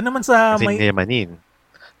 Doon naman sa Kasi mayamanin.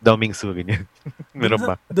 Doming sugin yan. Meron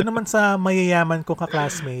ba? Doon naman sa mayayaman ko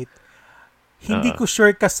ka-classmate, hindi ko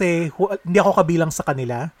sure kasi hindi ako kabilang sa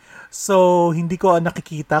kanila. So, hindi ko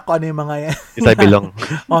nakikita kung ano yung mga... Hindi tayo bilong.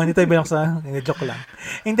 Hindi tayo bilong sa... Joke lang.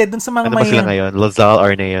 Hindi, doon sa mga ano ba sila ngayon? Lozal,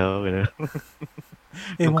 Arneo?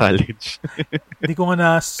 Yung college. Hindi ko nga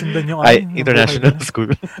nasundan yung... international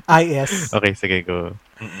school. IS. Okay, sige, go.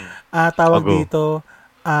 Tawag dito.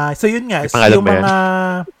 So, yun nga. Yung mga...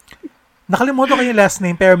 Nakalimutan ko yung last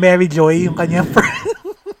name, pero Mary Joy yung kanyang friend.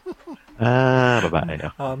 Babae.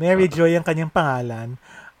 Mary Joy ang kanyang pangalan.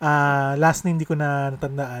 Last name hindi ko na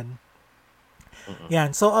natandaan.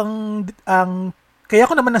 Yan. So, kaya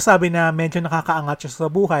ko naman nasabi na medyo nakakaangat siya sa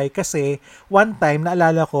buhay kasi one time,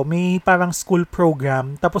 naalala ko, may parang school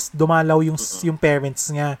program, tapos dumalaw yung parents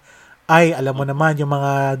niya. Ay, alam mo naman, yung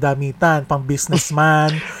mga damitan, pang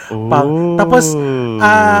businessman. Tapos,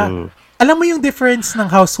 alam mo yung difference ng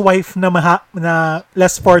housewife na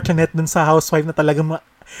less fortunate dun sa housewife na talagang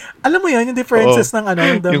alam mo yun, yung differences ng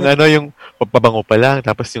yung pabango pa lang,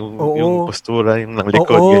 tapos yung postura, yung ng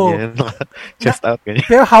likod, ganyan. Chest out, ganyan.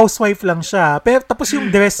 Pero housewife lang siya. Pero tapos yung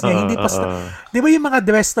dress niya, hindi pa... Di ba yung mga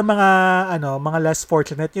dress ng mga less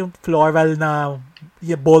fortunate, yung floral na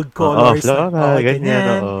bold colors. Floral,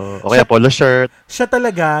 ganyan. O kaya polo shirt. Siya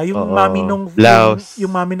talaga, yung mami nung... Blouse.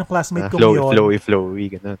 Yung mami nung classmate ko yun.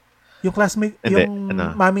 Flowy, ganun. Yung classmate,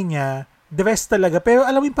 mami niya, dress talaga. Pero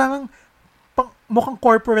alam mo yung parang mukhang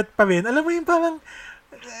corporate pa rin. Alam mo yung parang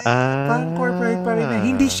corporate pa rin.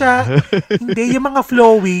 Hindi siya, hindi yung mga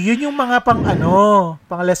flowy, yun yung mga pang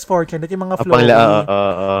less fortunate, yung mga flowy.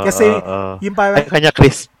 Kasi yung parang... Kanya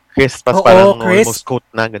crisp parang almost coat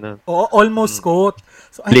na, ganun. Oo, almost coat.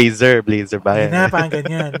 So, blazer ba yan? Parang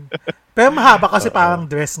ganyan. Pero mahaba kasi parang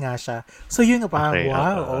dress nga siya. So yun parang,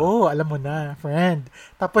 wow, alam mo na, friend.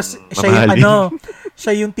 Tapos siya yung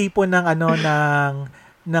siya yung tipo ng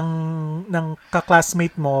ng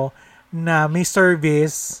ka-classmate mo na may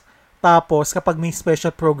service, tapos kapag may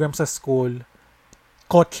special program sa school,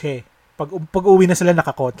 kotse. Pag uwi na sila,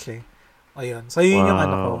 nakakotse. Ayun. So yun yung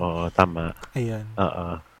ko. Oo, tama. Ayun.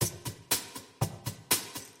 Oo.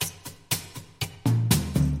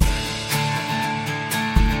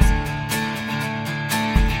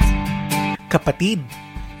 Kapatid,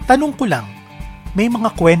 tanong ko lang, may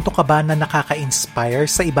mga kwento ka ba na nakaka-inspire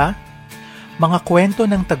sa iba? Mga kwento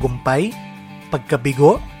ng tagumpay,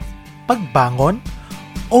 pagkabigo, pagbangon,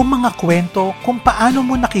 o mga kwento kung paano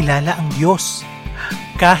mo nakilala ang Diyos?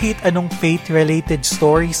 Kahit anong faith-related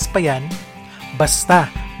stories pa yan,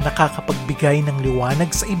 basta nakakapagbigay ng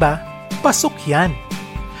liwanag sa iba, pasok yan.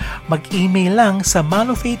 Mag-email lang sa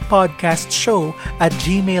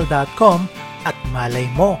malofaithpodcastshow@gmail.com at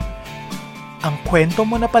malay mo, ang kwento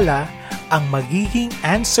mo na pala ang magiging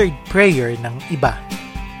answered prayer ng iba.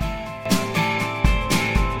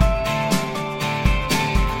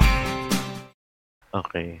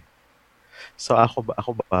 Okay. So ako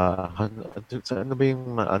ba ano ba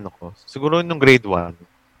yung ko? Siguro nung grade 1.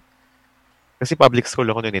 Kasi public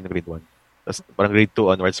school ako noon grade 1. Tapos parang grade 2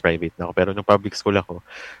 onwards private na ako. Pero nung public school ako,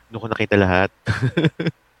 doon ko nakita lahat.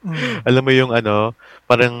 Alam mo yung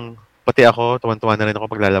parang pati ako, tuwan-tuwa na rin ako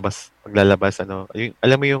paglalabas,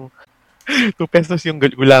 alam mo yung 2 pesos yung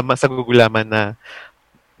gulama sa gugulaman na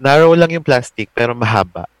narrow lang yung plastic pero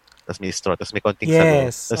mahaba. Tapos may straw, tapos may konting sago.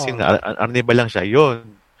 Tapos yung arniba lang siya, yun.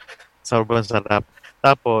 Sobrang sarap.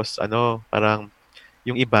 Tapos, parang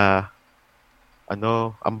yung iba,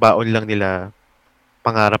 ang baon lang nila,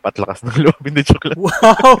 pangarap at lakas ng loob. Hindi, joke lang.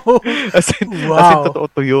 Wow! As in, totoo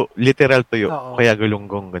tuyo. Literal tuyo. Kaya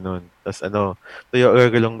galunggong, ganun. Tapos, tuyo or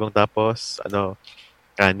galunggong, tapos,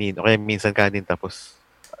 kanin. O kaya minsan kanin, tapos,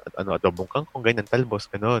 adobong kangkong, ganyan, talbos,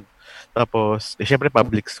 ganun. Tapos, syempre,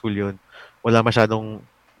 public school yun. Wala masyadong,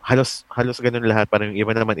 halos ganun lahat. Parang yung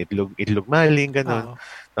iba naman, itlog maling, ganun.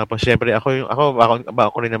 Tapos, syempre,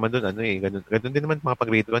 ako rin naman doon, ganun din naman mga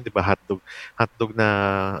pag-grade 1, di ba, hotdog na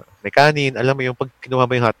may kanin. Alam mo yung pag kinuha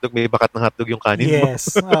mo yung hotdog, may bakat ng hotdog yung kanin mo.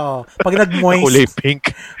 Yes, pag nag-moist. Kulay pink.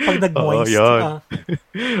 Pag nag-moist. Oo, yun.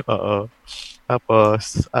 Oo.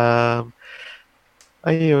 Tapos,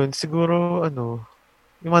 ayun, siguro,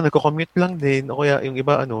 yung mga nagko-commute lang din, o kaya yung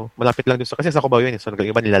iba, malapit lang dun sa, kasi sa Cubao yun, so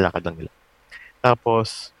yung iba nilalakad lang nila.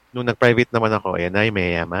 Tapos, nung nag-private naman ako, ayan na, yung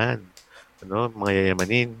mayayaman. Mga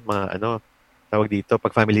yayamanin, tawag dito,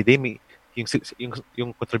 pag family day,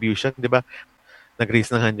 yung contribution, di ba?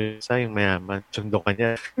 Nag-raise ng 100 sa yung mayaman. Tsundo ka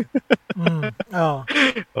niya. Oh.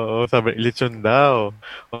 Oo, sabi, lechon daw.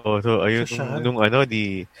 Oo, so, ayun, Social. nung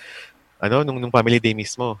family day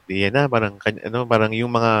mismo, di yan na, parang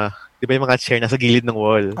yung mga, di ba yung mga chair nasa gilid ng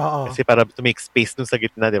wall? Oo. Kasi para to make space dun sa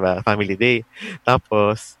gitna, di ba? Family day.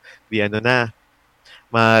 Tapos,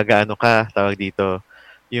 mag-ano ka, tawag dito,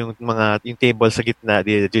 yung table sa gitna,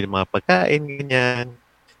 di yung mga pagkain, ganyan.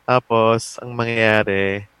 Tapos, ang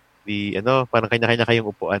mangyayari, parang kanya-kanya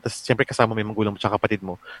kayong upuan. Tapos, siyempre kasama mo yung magulang mo tsaka kapatid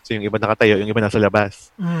mo. So, yung iba nakatayo, yung iba nasa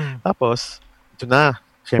labas. Tapos, ito na.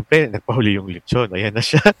 Siyempre, nagpahuli yung lechon. Ayan na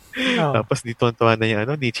siya. Oh. Tapos, dito ang tuwa na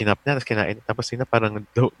yung di chinap na. Tapos, kinain. Tapos, yun na parang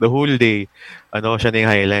the whole day, siya na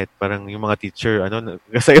yung highlight. Parang yung mga teacher,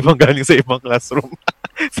 sa ibang galing sa ibang classroom,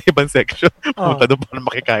 sa ibang section, pumunta doon para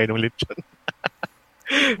makikain ng lechon.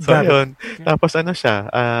 So, yun. Tapos, siya,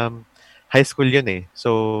 high school yun eh.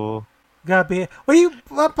 So, Gabi. Uy,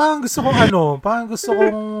 parang gusto kong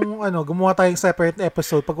gumawa tayong separate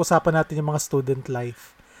episode pag-usapan natin yung mga student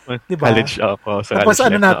life. Diba? College ako. So tapos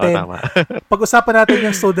college natin, tama. pag-usapan natin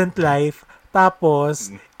yung student life,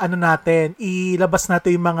 tapos, natin, ilabas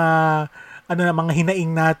natin yung mga, mga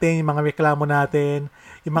hinaing natin, yung mga reklamo natin,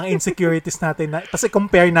 yung mga insecurities natin, tapos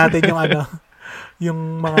i-compare natin yung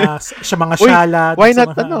yung mga syala. Why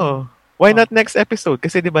not, Why not next episode?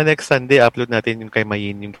 Kasi di ba next Sunday, upload natin yung kay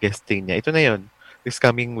Mayin, yung guesting niya. Ito na yun. This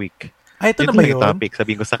coming week. Ito na ba yun? Yung topic,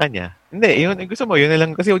 sabihin ko sa kanya. Hindi, yun, gusto mo, yun na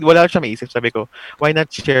lang. Kasi wala siya maisip. Sabi ko, why not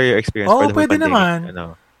share your experience for the whole pandemic? Pwede naman.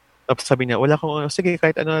 Tapos sabi niya, wala akong, sige,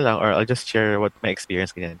 kahit ano na lang, or I'll just share what my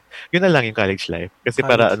experience, ganyan. Yun na lang yung college life. Kasi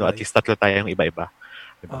college life. At least tatlo tayo yung iba-iba.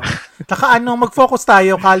 Diba? Taka mag-focus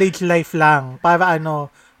tayo, college life lang. Para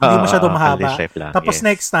hindi masyado mahaba. Tapos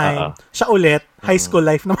next time, siya ulit, high school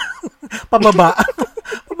life naman. Pababa.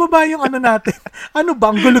 Pababa yung natin. Ano ba?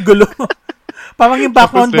 Ang gulo-gulo. Parang yung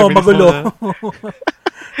background mo, magulo.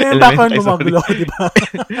 Yung background mo, magulo, di ba?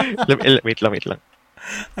 Wait lang.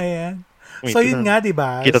 Ayan. So, yun nga, di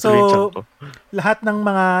ba? So, lahat ng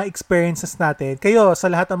mga experiences natin, kayo, sa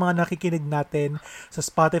lahat ng mga nakikinig natin sa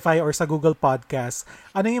Spotify or sa Google Podcast,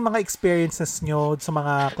 ano yung mga experiences nyo sa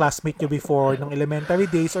mga classmate nyo before ng elementary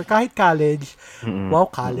days or kahit college,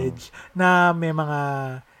 college, na may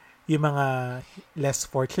yung mga less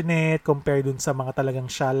fortunate compared dun sa mga talagang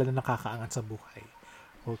shala na nakakaangat sa buhay.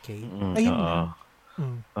 Okay. Ayun na.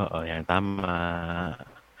 Oo, yan. Tama.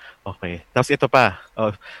 Okay. Tapos ito pa.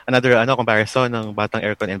 Another comparison ng batang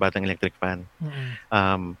aircon and batang electric fan.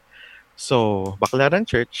 So, Baclaran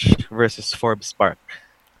Church versus Forbes Park.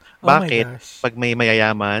 Bakit? Pag may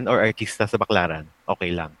mayayaman or artista sa Baclaran,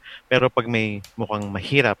 okay lang. Pero pag may mukhang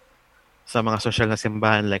mahirap sa mga social na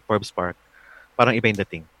simbahan like Forbes Park, parang iba yung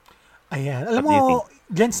dating. Ayan. Alam mo,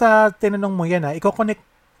 dyan sa tinanong mo yan, i-connect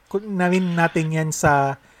natin yan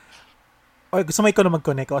sa... O, gusto mo ikaw na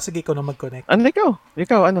mag-connect? O, sige, ikaw na mag-connect.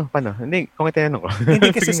 Ikaw, paano? Hindi, kung itinanong ko.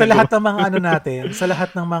 Hindi, kasi sa lahat ng mga natin, sa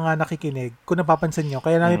lahat ng mga nakikinig, kung napapansin nyo,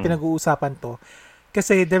 kaya namin pinag-uusapan to.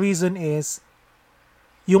 Kasi the reason is,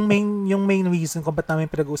 yung main reason kung ba't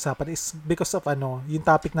namin pinag-uusapan is because of yung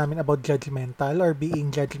topic namin about judgmental or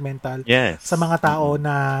being judgmental sa mga tao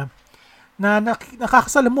na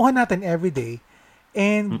nakakasalamuhan natin everyday.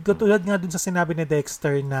 And tulad nga dun sa sinabi ni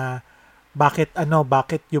Dexter na bakit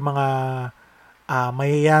yung mga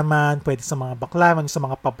mayayaman, pwede sa mga baklaran, sa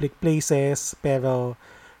mga public places, pero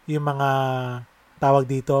yung mga tawag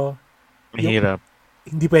dito, mahirap.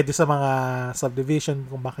 Hindi pwede sa mga subdivision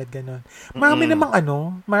kung bakit gano'n.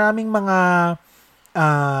 Maraming mga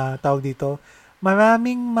tawag dito,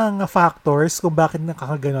 maraming mga factors kung bakit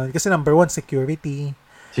nakakaganon. Kasi number one, security.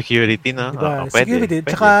 Security, no? Diba? Security.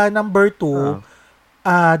 Tsaka number two,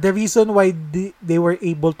 the reason why they were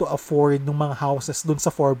able to afford ng mga houses dun sa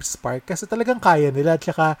Forbes Park kasi talagang kaya nila.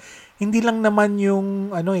 Tsaka hindi lang naman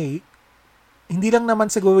hindi lang naman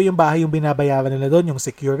siguro yung bahay yung binabayaran nila doon, yung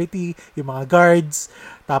security, yung mga guards,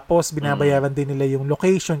 tapos binabayaran din nila yung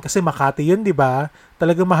location kasi Makati yun, di ba?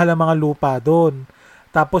 Talagang mahal ang mga lupa doon.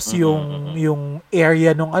 Tapos yung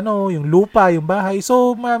area nung yung lupa, yung bahay.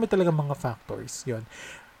 So, marami talagang mga factors. Yun.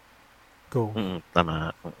 Go.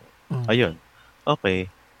 Tama. Ayun. Okay.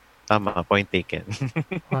 Tama. Point taken.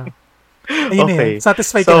 Ayun okay.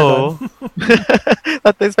 Satisfied ka na doon?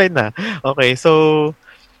 Satisfied na. Okay. So,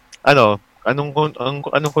 anong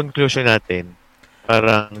conclusion natin?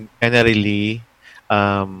 Parang generally,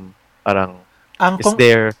 parang is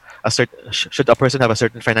there should a person have a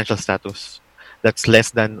certain financial status that's less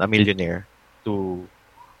than a millionaire to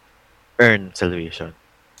earn salvation.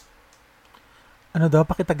 Ano daw,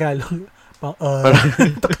 pakitagalog. Parang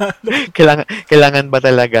Tagalog. kailangan ba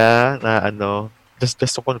talaga na ano, just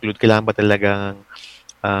to conclude, kailangan ba talagang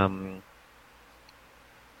um,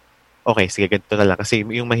 okay, sige, ganito na lang. Kasi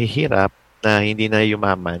yung mahihirap na hindi na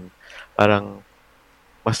yumaman, parang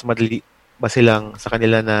mas madali ba silang sa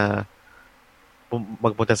kanila na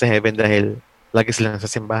magpunta sa heaven dahil lagi silang sa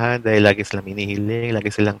simbahan, dahil lagi silang hinihiling, lagi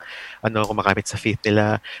silang kumakamit sa faith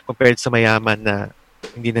nila, compared sa mayaman na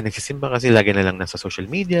hindi na nagsisimba kasi lagi na lang nasa social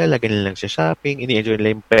media, lagi na lang siya shopping, ini-enjoy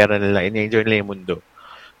nila yung pera nila, ini-enjoy nila yung mundo.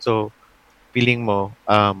 So, feeling mo,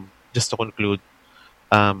 just to conclude,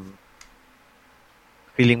 um,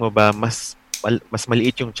 feeling mo ba mas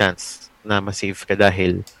maliit yung chance na ma-save ka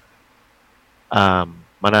dahil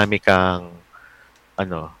marami kang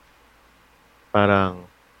ano, parang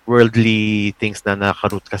worldly things na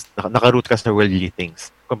nakaroot ka sa worldly things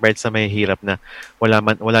compared sa may hirap na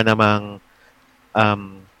wala namang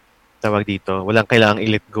tawag dito, walang kailangang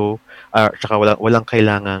i-let go, tsaka walang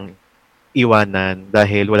kailangang iwanan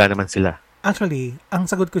dahil wala naman sila. Actually, ang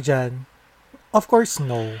sagot ko dyan, of course,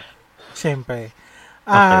 no. Siyempre.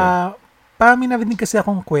 Okay. Parang may narinig kasi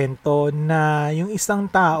akong kwento na yung isang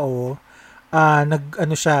tao,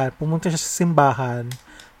 pumunta siya sa simbahan,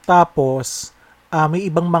 tapos,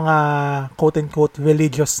 may ibang mga quote-unquote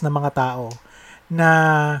religious na mga tao na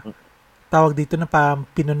tawag dito na parang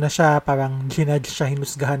pinuna siya, parang ginudge siya,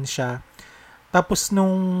 hinusgahan siya. Tapos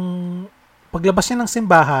nung paglabas niya ng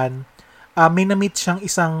simbahan, may na-meet siyang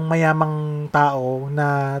isang mayamang tao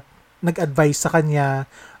na nag-advise sa kanya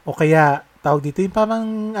o kaya tawag dito yung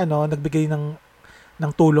parang nagbigay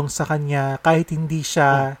ng tulong sa kanya kahit hindi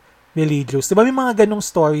siya religious. 'Di ba may mga ganong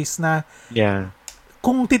stories na Yeah.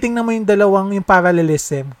 kung titingnan mo yung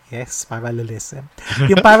parallelism, yes, parallelism.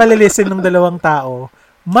 Yung parallelism ng dalawang tao,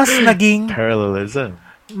 Parallelism.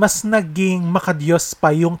 mas naging makadiyos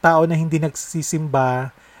pa yung tao na hindi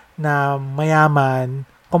nagsisimba na mayaman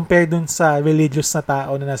compared dun sa religious na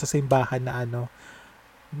tao na nasa simbahan na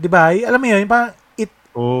 'di ba? Alam mo 'yun, parang it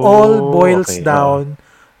all boils Okay. down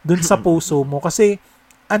dun sa puso mo kasi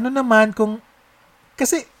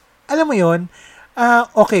kasi alam mo 'yun,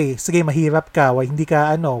 okay, sige, mahirap ka, hindi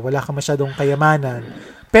ka wala ka masyadong kayamanan.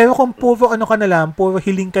 Pero kung puro ka na lang, puro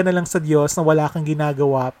hiling ka na lang sa Diyos na wala kang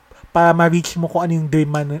ginagawa para ma-reach mo kung ano yung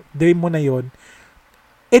dream mo na 'yon,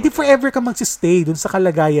 edi forever ka magsistay dun sa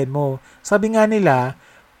kalagayan mo. Sabi nga nila,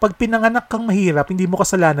 pag pinanganak kang mahirap, hindi mo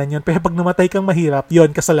kasalanan yon. Pero pag namatay kang mahirap,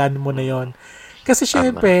 yon kasalanan mo na yon. Kasi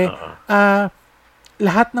syempre,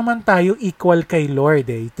 lahat naman tayo equal kay Lord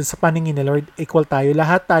eh. Sa paningin ni Lord, equal tayo.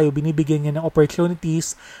 Lahat tayo binibigyan niya ng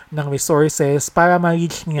opportunities, ng resources para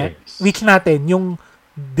ma-reach reach natin yung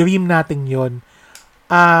dream natin yon.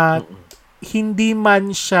 Hindi naman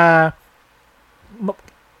siya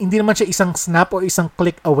isang snap o isang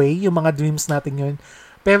click away yung mga dreams natin yun.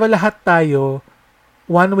 Pero lahat tayo,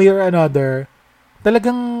 one way or another,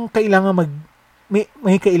 talagang kailangan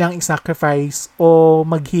may kailangang i-sacrifice o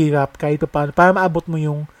maghirap kahit paano para maabot mo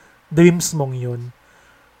yung dreams mong yun.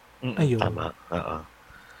 Ayun. Tama.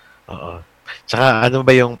 Oo. Tsaka ano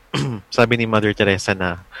ba yung sabi ni Mother Teresa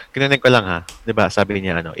na, kinanig ko lang ha, di ba, sabi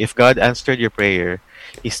niya if God answered your prayer,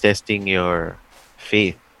 He's testing your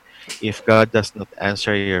faith. If God does not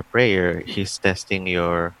answer your prayer, He's testing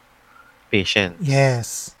your patience.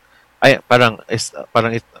 Yes. Ay,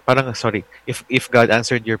 sorry. If God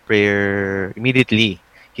answered your prayer immediately,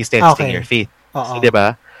 He's testing your faith. Oo. So, di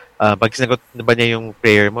ba? Pag sinagot na ba niya yung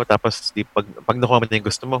prayer mo, tapos pag nakuha mo na yung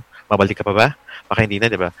gusto mo, mabalik ka pa ba? Baka hindi na,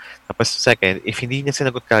 di ba? Tapos second, if hindi niya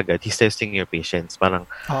sinagot kagad, He's testing your patience. Parang,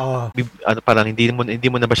 parang hindi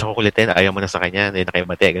mo na ba siya kukulitin, ayaw mo na sa kanya, hindi na kayo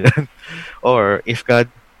mati, ganun. Or, if God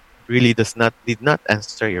really did not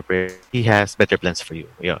answer your prayer, He has better plans for you.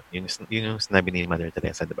 Yun yung sinabi ni Mother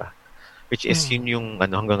Teresa, di ba? Which is yun yung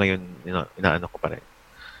hanggang ngayon inaano ko pa rin.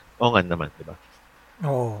 Oo nga naman, di ba?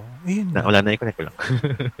 Oo. Yun na. Wala na, i-connect ko lang.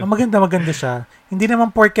 maganda siya. Hindi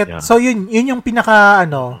naman porket. Yeah. So yun yung pinaka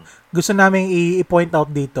gusto namin i-point out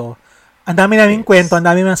dito. Ang dami naming kwento, ang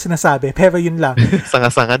dami naming sinasabi, pero yun lang.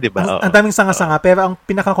 Sanga-sanga, di ba? Ang daming sanga-sanga, pero ang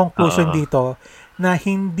pinaka-conclusion dito na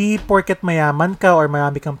hindi porket mayaman ka or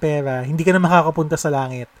marami kang pera, hindi ka na makakapunta sa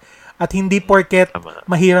langit. At hindi porket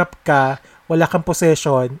mahirap ka, wala kang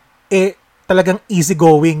possession, talagang easy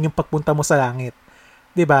going yung pagpunta mo sa langit.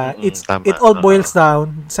 'Di ba? It all boils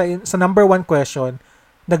down sa number one question,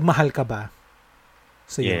 nagmahal ka ba?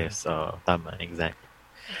 So, yes, tama, exactly.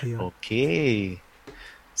 Ayun. Okay.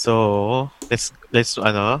 So, let's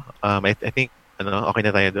I think okay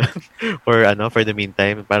na tayo doon. For the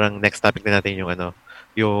meantime, parang next topic na natin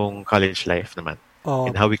yung college life naman. Oh,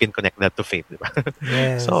 And how we can connect that to faith, di ba?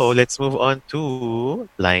 So, yes. let's move on to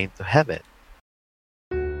Line to Heaven.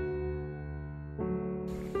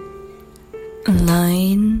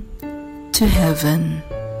 Line to Heaven.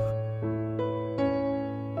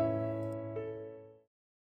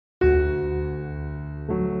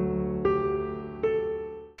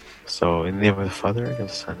 So, in the name of the Father, and of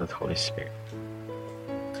the Son, and of the Holy Spirit.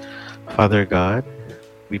 Father God,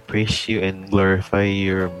 we praise you and glorify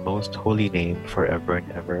your most holy name forever and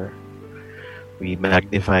ever. We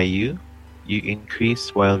magnify you. You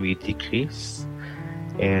increase while we decrease.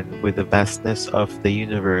 And with the vastness of the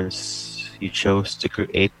universe, you chose to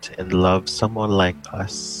create and love someone like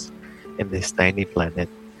us in this tiny planet.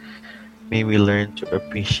 May we learn to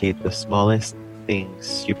appreciate the smallest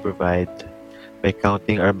things you provide by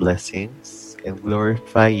counting our blessings and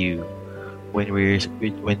glorify you when we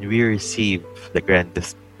receive the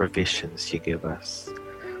grandest provisions you give us.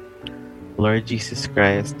 Lord Jesus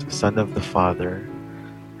Christ, Son of the Father,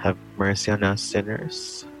 have mercy on us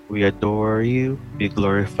sinners. We adore you, we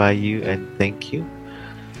glorify you, and thank you.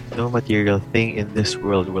 No material thing in this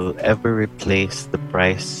world will ever replace the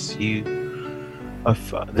price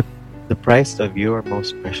the price of your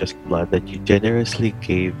most precious blood that you generously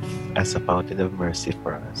gave as a fountain of mercy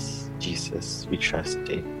for us. Jesus, we trust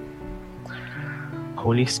in.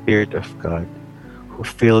 Holy Spirit of God, who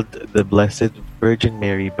filled the Blessed Virgin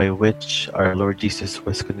Mary by which our Lord Jesus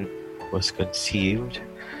was conceived,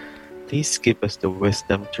 please give us the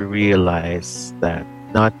wisdom to realize that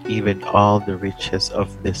not even all the riches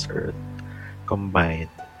of this earth combined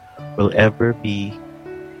will ever be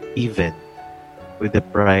even with the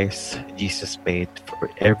price Jesus paid for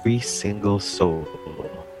every single soul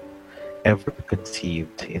ever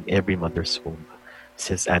conceived in every mother's womb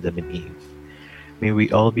since Adam and Eve. May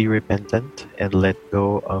we all be repentant and let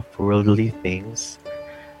go of worldly things,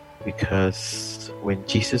 because when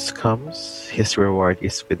Jesus comes, his reward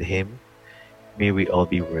is with him. May we all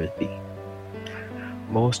be worthy.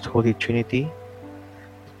 Most Holy Trinity,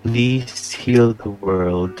 please heal the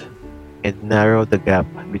world and narrow the gap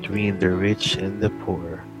between the rich and the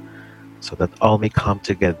poor, so that all may come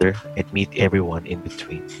together and meet everyone in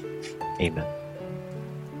between. Amen.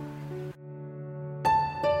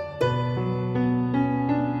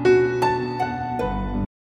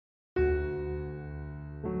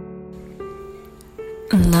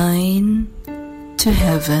 Line to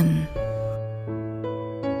Heaven.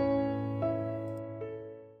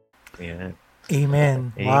 Ayan.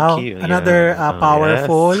 Amen. Thank Wow. you. Another Yeah.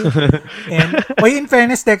 powerful. Yes. And, in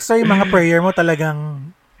fairness, Dexter, yung mga prayer mo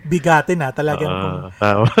talagang bigatin talagang kung,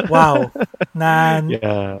 Tama. wow, na,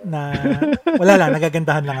 Yeah. na, wala lang,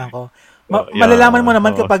 nagagandahan lang ako. Yeah. Malalaman mo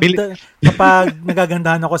naman kapag Feel-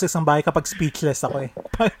 nagagandahan ako sa isang bahay, kapag speechless ako eh.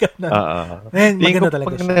 Pag ganun. Tingin Maganda ko talaga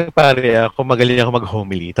pag siya. nagpare ako, magaling ako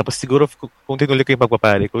mag-homily. Tapos siguro kung tinuloy ko yung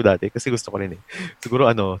pagpapare ko dati, kasi gusto ko rin eh. Siguro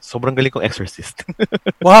sobrang galing kong exorcist.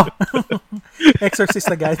 Wow. Exorcist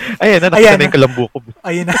agad. Ayan na, nakita na yung kalambu ko.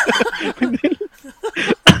 Ayun na.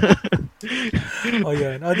 O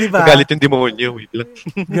yun. O diba? Magalit yung demonyo. Wait lang.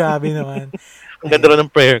 Grabe naman. Ang ganda rin ng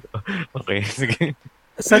prayer ko. Okay, sige.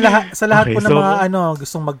 Sa lahat Okay, po ng so- mga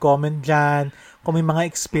gustong mag-comment dyan, kung may mga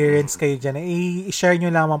experience kayo dyan, i-share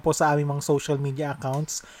nyo lamang po sa aming mga social media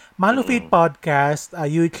accounts. Malo Faith Podcast,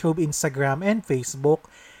 YouTube, Instagram, and Facebook.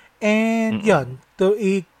 And yun,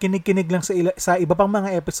 ikinig lang sa iba pang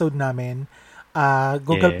mga episode namin.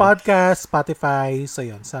 Google Yes. Podcast, Spotify, so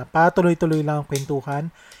yun. Patuloy-tuloy lang ang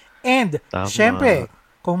kwentuhan. And, Tama. syempre,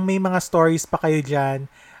 kung may mga stories pa kayo dyan,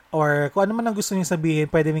 or kung ano man ang gusto niyo sabihin,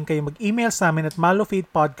 pwede rin kayo mag-email sa amin at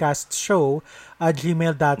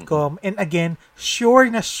malofaithpodcastshow@gmail.com. And again, sure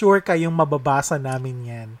kayong mababasa namin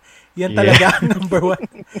yan. Yan talaga ang number one.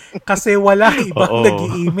 Kasi wala ibang Oo.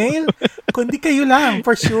 nag-email, kundi kayo lang,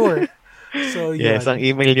 for sure. So, yun. Yes, ang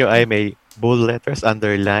email nyo ay may bold letters,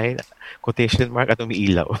 underline, quotation mark, at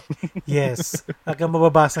umiilaw. Yes. Hanggang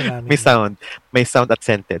mababasa namin. May sound at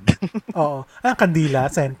scented. Oo. Ang kandila,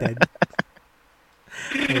 scented.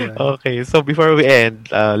 Ayan. Okay, so before we end,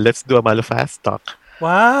 let's do a Malo Fast Talk.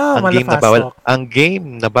 Wow, malafast talk. Ang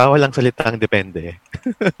game na bawal ang salitang depende.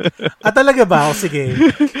 Talaga ba? O sige.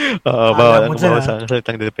 Oo, Alam mo bawal dyan, ang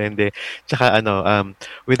salitang depende. Tsaka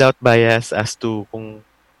without bias as to kung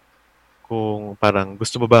parang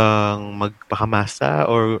gusto mo bang magpakamasa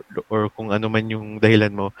or kung ano man yung dahilan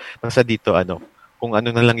mo. Basta dito kung ano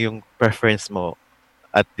na lang yung preference mo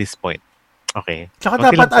at this point. Okay. Tsaka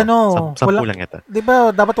Okay dapat lang to. Sampu lang yata. Di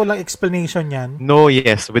ba dapat walang explanation yan? No,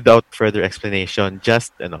 yes, without further explanation.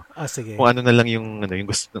 Just Sige. kung ano na lang yung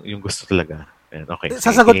gusto talaga. Ayan, okay. Sige,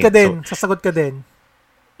 Sasagot sige. ka din. Sasagot ka din.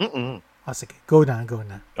 Sige. Go na.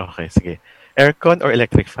 Okay, sige. Aircon or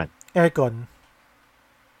electric fan? Aircon.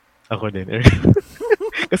 Ako din.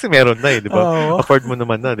 Kasi meron na di ba? Oo. Afford mo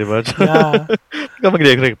naman na, di ba? Yeah. Hindi ka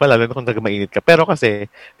mag-electric pa, lalo na kung mainit ka. Pero kasi,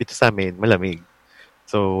 dito sa amin, malamig.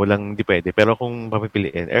 So, walang di pwede. Pero kung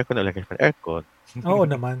papipiliin, aircon o electric fan? Aircon. Oo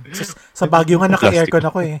naman. Sa Baguio nga naka-aircon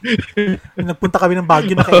ako eh. Nung nagpunta kami ng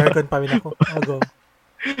Baguio, naka-aircon pa rin ako. Go.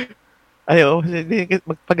 Ay,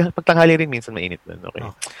 pagtanghali rin minsan mainit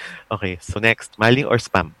doon. Okay, so next, maling or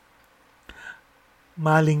spam?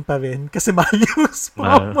 Maling pa rin. Kasi maling yung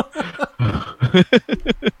spam.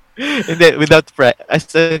 Hindi, without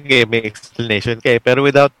sige, may explanation kay, pero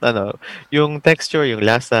without, yung texture, yung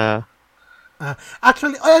lasa.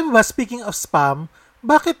 Actually, speaking of spam,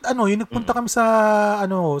 bakit, yung nagpunta kami sa,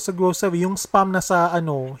 sa grocery, yung spam na sa,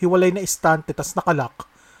 hiwalay na estante, tas nakalak.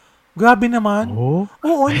 Grabe naman. Oh?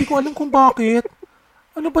 Oo, hindi ko alam kung bakit.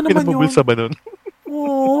 Ano ba naman yun? Pinabubulsa ba nun?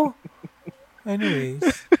 Oo. Anyways,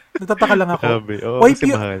 nagtataka lang ako. Grabe.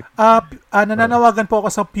 Kasi mahal. Nananawagan po ako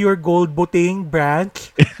sa Pure Gold Buting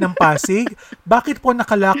branch ng Pasig. Bakit po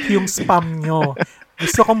nakalock yung spam nyo?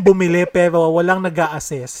 Gusto kong bumili pero walang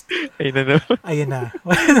nag-a-assist. Ayun na.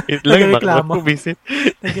 Wait lang, backdrop ko visit.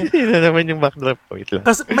 Yun na naman yung backdrop ko. Wait lang.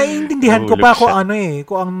 Kasi maintindihan ko pa kung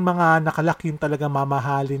kung ang mga nakalock yung talaga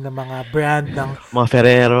mamahalin ng mga brand ng mga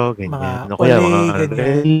Ferrero, ganyan. Mga Olay,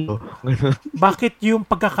 ganyan. Bakit yung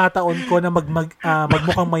pagkakataon ko na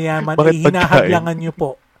magmukhang mayaman, hinahadlangan nyo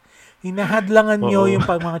po. Hinahadlangan nyo yung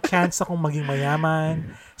mga chance akong maging mayaman.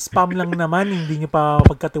 Spam lang naman, hindi nyo pa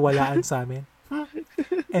pagkatiwalaan sa amin.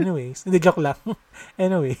 Anyways, hindi joke lang.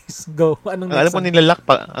 Anyways, go. Anong next?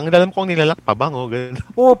 Ang alam ko nilalak pabango, ganun.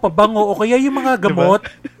 Oo, pabango. O kaya yung mga gamot.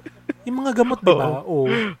 Diba? Yung mga gamot, di ba? Oo,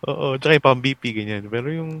 tsaka yung pang-BP, ganyan. Pero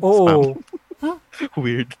yung spam,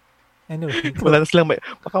 weird. Anyway.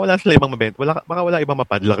 Baka wala sila ibang mabenta. Baka wala ibang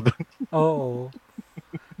mapadlock doon. Oo.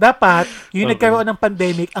 Dapat, yung nagkaroon ng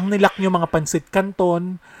pandemic, ang nilak nyo mga pansit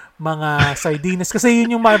canton, mga sardinas, kasi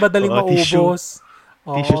yun yung madaling maubos.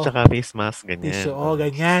 Tissue tsaka face mask, ganyan. Tissue,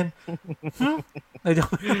 ganyan.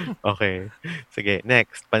 Okay. Sige,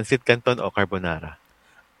 next. Pansit canton o carbonara?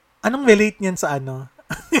 Anong relate niyan sa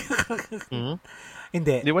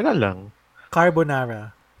Hindi. Hindi, wala lang. Carbonara.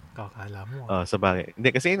 Kakala mo. Sa bagay. Hindi,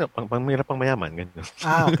 kasi pang mayaman, ganyan.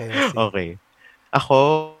 Okay. Okay.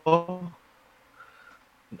 Ako,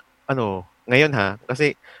 ngayon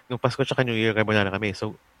kasi nung Pasko tsaka New Year, carbonara kami.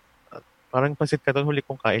 So, parang pansit canton huli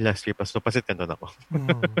kong kain last year. So, pansit canton ako.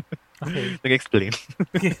 Okay. Nag-explain.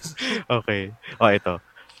 Yes. Okay. Ito.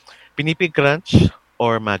 Pinipig Crunch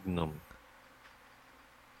or Magnum?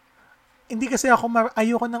 Hindi kasi ako,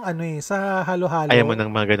 ayoko ng sa halo-halo. Ayaw mo ng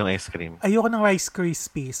mga ganong ice cream? Ayoko ng Rice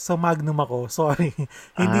Krispies. So, Magnum ako. Sorry.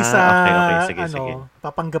 Hindi okay. Sige.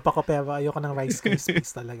 Papanggap ako pero ayoko ng Rice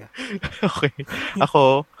Krispies talaga. Okay.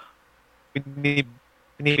 Ako,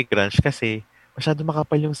 Pinipig Crunch kasi masyado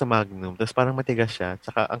makapal yung sa Magnum. Tapos parang matigas siya.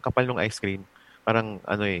 Tsaka ang kapal ng ice cream. Parang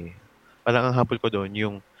parang ang habol ko doon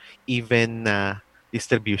yung even na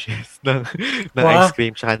distributions ng ice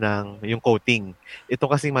cream tsaka yung coating. Ito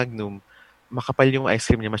kasi Magnum, makapal yung ice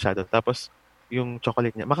cream niya masyado. Tapos yung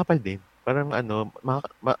chocolate niya, makapal din. Parang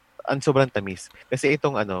ang sobrang tamis. Kasi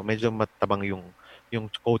itong medyo matabang yung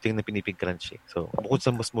coating na Pinipig Crunch. So, bukod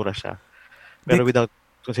sa mas mura siya. Pero without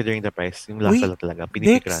considering the price, yung lasa lang talaga,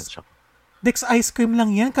 Pinipig Crunch ako. Dex, ice cream lang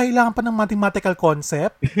yan. Kailangan pa ng mathematical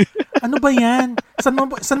concept. Ano ba yan?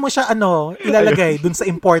 Saan mo siya ilalagay? Dun sa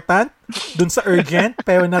important? Dun sa urgent?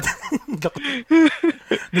 Pero not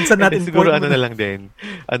dun sa not important. Siguro na lang din.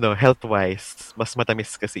 Health-wise, mas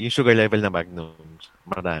matamis kasi yung sugar level na Magnum.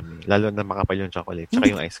 Marami. Lalo na makapal yung chocolate. Tsaka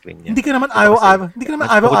yung ice cream niya. Hindi ka naman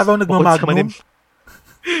araw-araw nagmamagnum.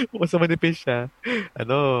 Bukod sa manipis siya,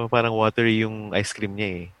 parang watery yung ice cream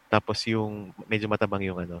niya eh. Tapos yung medyo matabang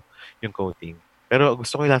yung yung coating. Pero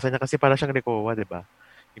gusto ko yung lasa niya kasi para siyang Ricoa, 'di ba?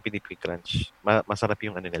 Yung Pinipig Crunch. Masarap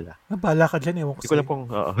yung nila. Bala ka dyan, ewan ko sa'yo. Hindi ko alam kung,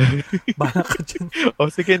 Bala ka dyan.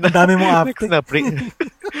 Sige na. Ang dami mong after. Next na,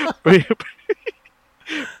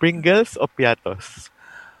 Pringles o Piatos?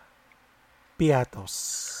 Piatos.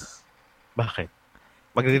 Bakit?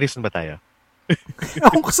 Magre-reason ba tayo?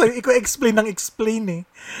 Ako ko sa'yo, ikaw explain eh.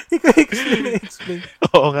 Ikaw explain.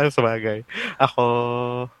 Oo nga, sa bagay. Ako,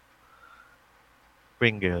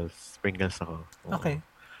 Pringles ako. Okay.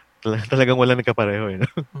 Talagang wala nagkapareho eh.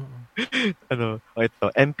 No? Ito,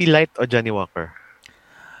 MP Light o Johnny Walker?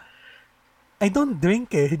 I don't drink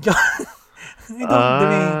eh. I don't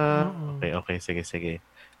drink. Okay. Sige.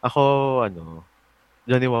 Ako,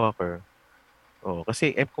 Johnny Walker.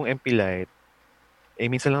 Kasi kung MP Light,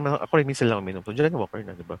 minsan lang ako rin minsan lang uminom. So, Johnny Walker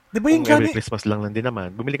na, di ba? Di ba yung Kung every Johnny, Christmas lang din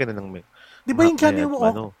naman, bumili ka na ng di ba yung Johnny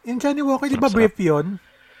Walker, di ba brief yun?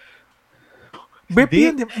 Brief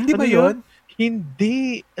yun, hindi ba yun?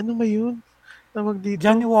 Hindi. Ano ba yun? Tawag dito.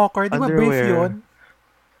 Johnny Walker, di ba brief yun?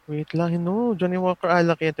 Wait lang, no. Johnny Walker,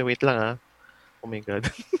 alak yan. Wait lang, ah. Oh my God.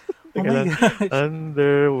 Oh my gosh.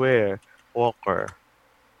 Underwear. Walker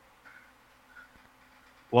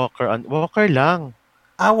lang.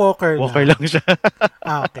 Walker lang siya.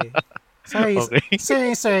 Okay. Sorry.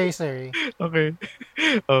 Okay. Sorry.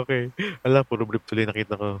 Okay. Ala, puro brief tuloy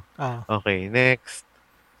nakita ko. Okay, next.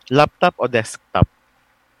 Laptop o desktop?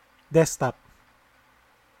 Desktop.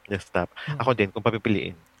 Ako din, kung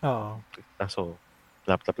papipiliin. Oo. So,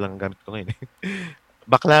 laptop lang ang gamit ko ngayon.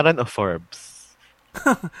 Baclaran o Forbes?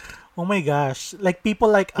 Oh my gosh. Like people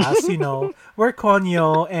like us, we're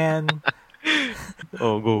Conyo and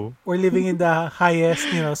go. we're living in the highest,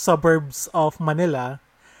 suburbs of Manila.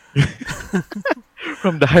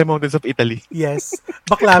 From the high mountains of Italy. Yes.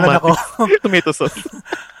 Baclaran ako. Tomato sauce.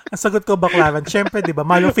 Ang sagot ko baclaran. Siyempre, di ba?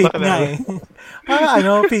 Malo fate nga eh.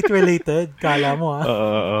 Fate related. Kala mo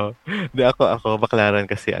Oo. Di ako baclaran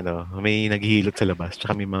kasi may naghihilot sa labas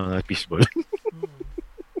tsaka may mga fishball.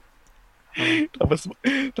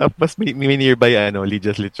 tapos may nearby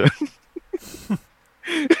Lidia's Lechon.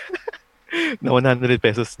 Na 100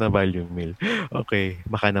 pesos na value meal. Okay.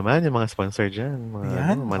 Baka naman yung mga sponsor dyan.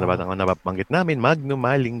 Mga batang nabanggit namin. Magnum,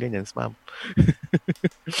 Maling, ganyan. Spam.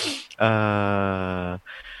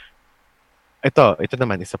 Ito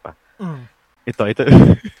naman, isa pa. Ito.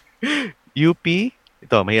 UP.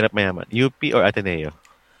 Ito, mahirap mayaman. UP or Ateneo?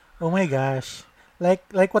 Oh my gosh.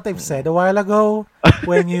 Like what I've said a while ago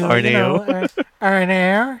when you, Arneo.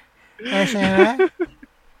 Arneo.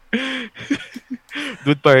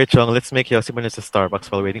 Dude Parechong, let's make Yosimar sa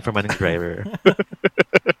Starbucks while waiting for Manning Driver.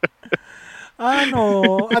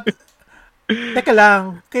 Teka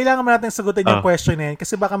lang, kailangan mo natin sagutin yung question na yan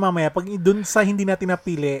kasi baka mamaya, pag dun sa hindi natin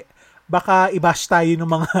napili, baka i-bash tayo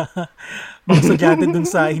ng mga estudyante dun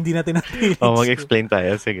sa hindi natin napili. Mag-explain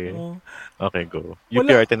tayo. Sige. Okay, go. UP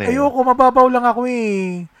or Ateneo? Ayoko, mababaw lang ako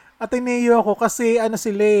eh. Ateneo ako kasi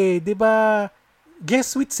sila eh, di ba?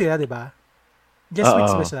 Jesuit sila, di ba?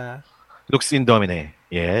 Jesuits ba sila? Lux Indomine.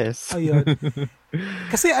 Yes. Ayun.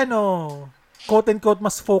 Kasi quote-unquote,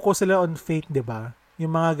 mas focus sila on faith, di ba?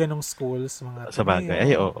 Yung mga ganong schools. Mga sa bagay.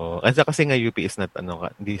 Ay, oo. Kasi nga UP is not,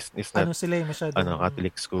 is not, sila eh, masyado.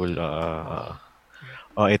 Catholic school.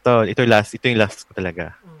 Ito yung last ko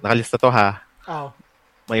talaga. Nakalista to, ha?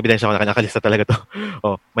 May ebidensya ko na nakalista talaga to.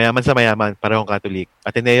 Mayaman sa mayaman, parehong Catholic.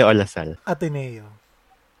 Ateneo o Lasal? Ateneo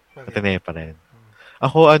pa rin.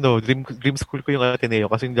 Ako, dream school ko yung Ateneo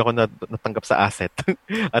kasi hindi ako natanggap sa asset.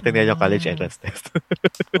 Ateneo College Entrance Test.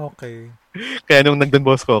 Okay. Kaya nung nag-Don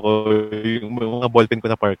Bosco ako, yung mga ballpen ko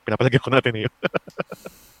na park, pinapalagyan ko na Ateneo.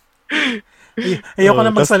 Ayoko na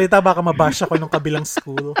magsalita, baka mabash ako nung kabilang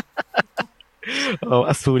school.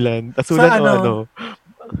 Asulan. Sa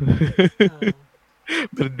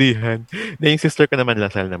Berdihan. Yung sister ko naman,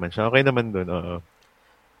 Lasal naman siya. Okay naman dun, oo.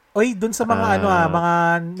 Oy, dun sa mga mga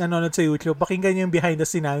nanonood sa YouTube, pakinggan niyo yung behind the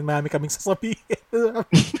scene namin, marami kaming sasabihin.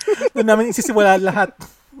 Doon namin isisimula lahat.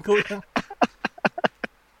 Go lang.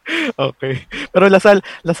 Okay. Pero Lasal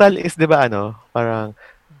is, di ba, parang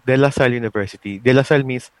De La Salle University. De La Salle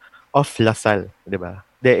means of La Salle, di ba?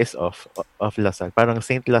 De is of La Salle. Parang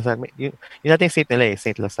Saint La Salle. Yun natin yung saint nila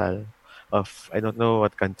Saint La Salle of, I don't know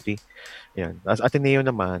what country. Yan. As Ateneo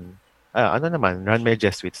naman, run by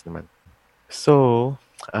Jesuits naman. So,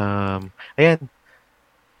 ayan.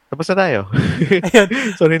 Tapos na tayo. Ayan.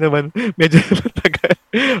 Sorry naman. Medyo tagal.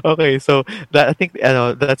 Okay, so I think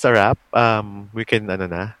that's a wrap. We can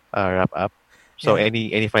wrap up. So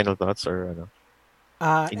any final thoughts or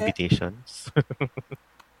invitations?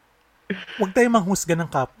 Huwag tayong manghusga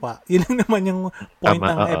ng kapwa. Yun lang naman yung point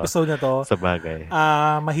ng episode na to. Sa bagay.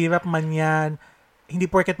 Mahirap man yan. Hindi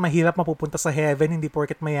porket mahirap mapupunta sa heaven, hindi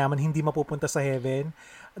porket mayaman hindi mapupunta sa heaven.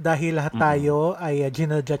 Dahil lahat tayo ay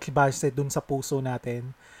ginajudge base dun sa puso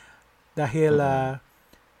natin. Dahil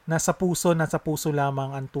nasa puso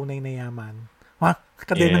lamang ang tunay na yaman.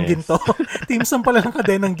 Kadenang ginto. Team song pala ng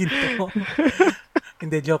kadenang ginto.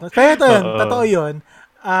 Hindi, joke. Kaya ito yun, totoo yun.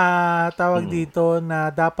 Tawag dito na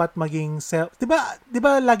dapat maging self. Diba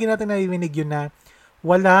lagi natin narinig yun na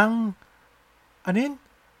walang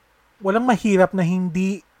mahirap na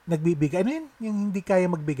hindi nagbibigay. Yung hindi kaya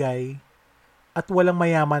magbigay at walang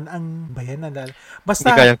mayaman ang bayan. Basta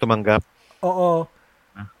hindi kayang tumanggap. Oo.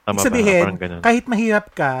 Ibig sabihin, kahit mahirap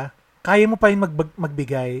ka, kaya mo pa rin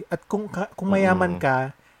magbigay. At kung mayaman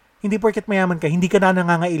ka, hindi porket mayaman ka, hindi ka na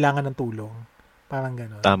nangangailangan ng tulong. Parang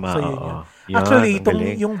gano'n. Tama, So, yun oo. yun. Yan, Actually, ang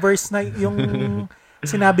galing. yung verse na, yung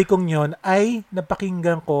sinabi kong yun ay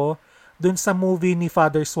napakinggan ko dun sa movie ni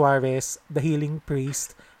Father Suarez, The Healing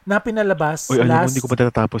Priest, na pinalabas Uy, alam mo, last hindi ko pa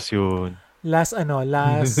natatapos yun. last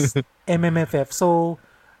MMFF. So,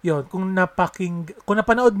 yun, kung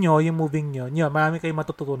napanood nyo yung movie nyo, yun, marami kayong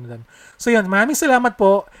matututunan. So, yun, maraming salamat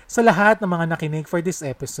po sa lahat ng mga nakinig for this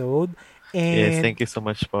episode. Yes, And, thank you so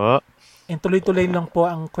much po. and tuloy-tuloy lang po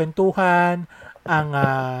ang kwentuhan, ang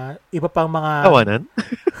iba pang mga... Tawanan?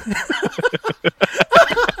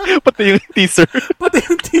 Pati yung teaser. Pati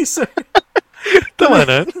yung teaser.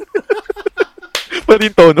 Tawanan? Pati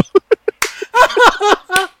yung tono.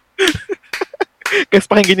 Kasi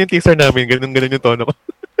pakinggan yung teaser namin, ganun yung tono ko.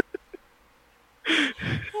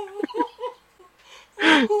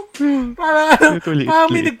 Parang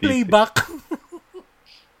may nag-playback.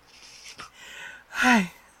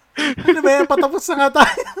 Ay, ano ba yan? Patapos na nga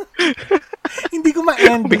tayo. Hindi ko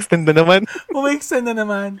ma-end. Extend na naman. Umextend na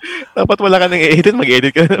naman. Dapat wala ka nang i-edit,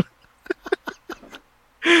 mag-edit ka na.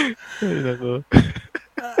 Ay, nako.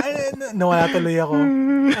 Nawala tuloy ako.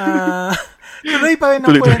 Tuloy pa rin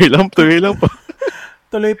ang Tuloy lang po.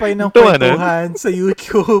 Tuloy pa rin ang kwentuhan sa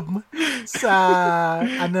YouTube, sa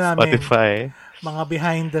namin, Spotify, mga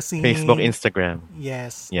behind the scenes, Facebook, Instagram.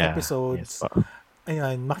 Yes, Yeah, episodes. yes,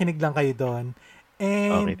 Ayun, makinig lang kayo doon.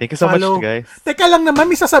 And okay, thank you so much, guys. Teka lang naman,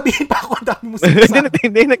 may sasabihin pa ako. Ang dami mo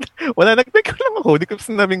sinasabi. Wala, nag-teka lang ako. Hindi ko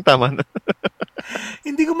sinabing tama na.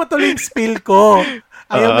 Hindi ko matuloy yung spill ko.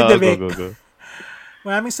 Ayaw mo direct. Go.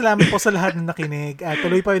 Maraming salamat po sa lahat ng nakinig. At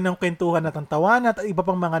tuloy pa rin ng kwentuhan at ang tawanan at iba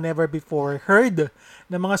pang mga never before heard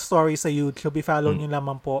na mga stories sa YouTube. I-follow nyo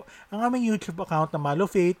lamang po ang aming YouTube account na Malo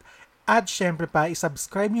Faith. At syempre pa,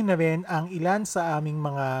 i-subscribe nyo na rin ang ilan sa aming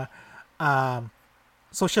mga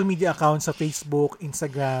social media accounts sa Facebook,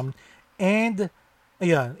 Instagram, and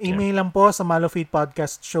ayun, email lang po sa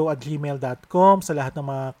malofaithpodcastshow@gmail.com sa lahat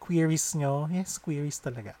ng mga queries nyo. Yes, queries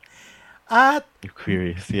talaga. At,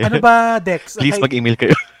 Queries, yeah. ano ba, Dex? Please mag-email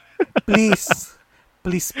kayo. Please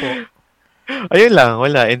po. Ayun lang,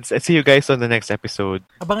 wala. And see you guys on the next episode.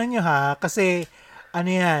 Abangan nyo ha, kasi,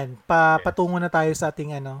 patungo na tayo sa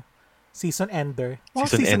ating, season ender.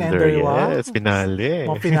 Season ender, wow. Yes, finale.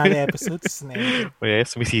 Mga finale episodes, season ender. Oh,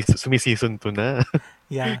 yes, sumi-season 2 na.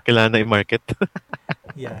 Yeah. Kailangan na i-market.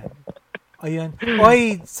 Yan. Ayun.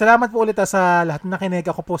 Oy, salamat po ulit sa lahat na nakinig.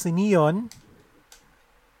 Ako po si Neon.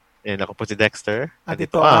 And ako po si Dexter. At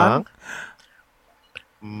ito ang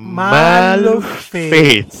Malo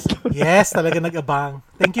Faith. Yes, talaga nag-abang.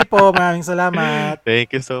 Thank you po. Maraming salamat.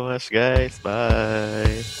 Thank you so much, guys.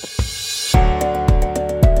 Bye.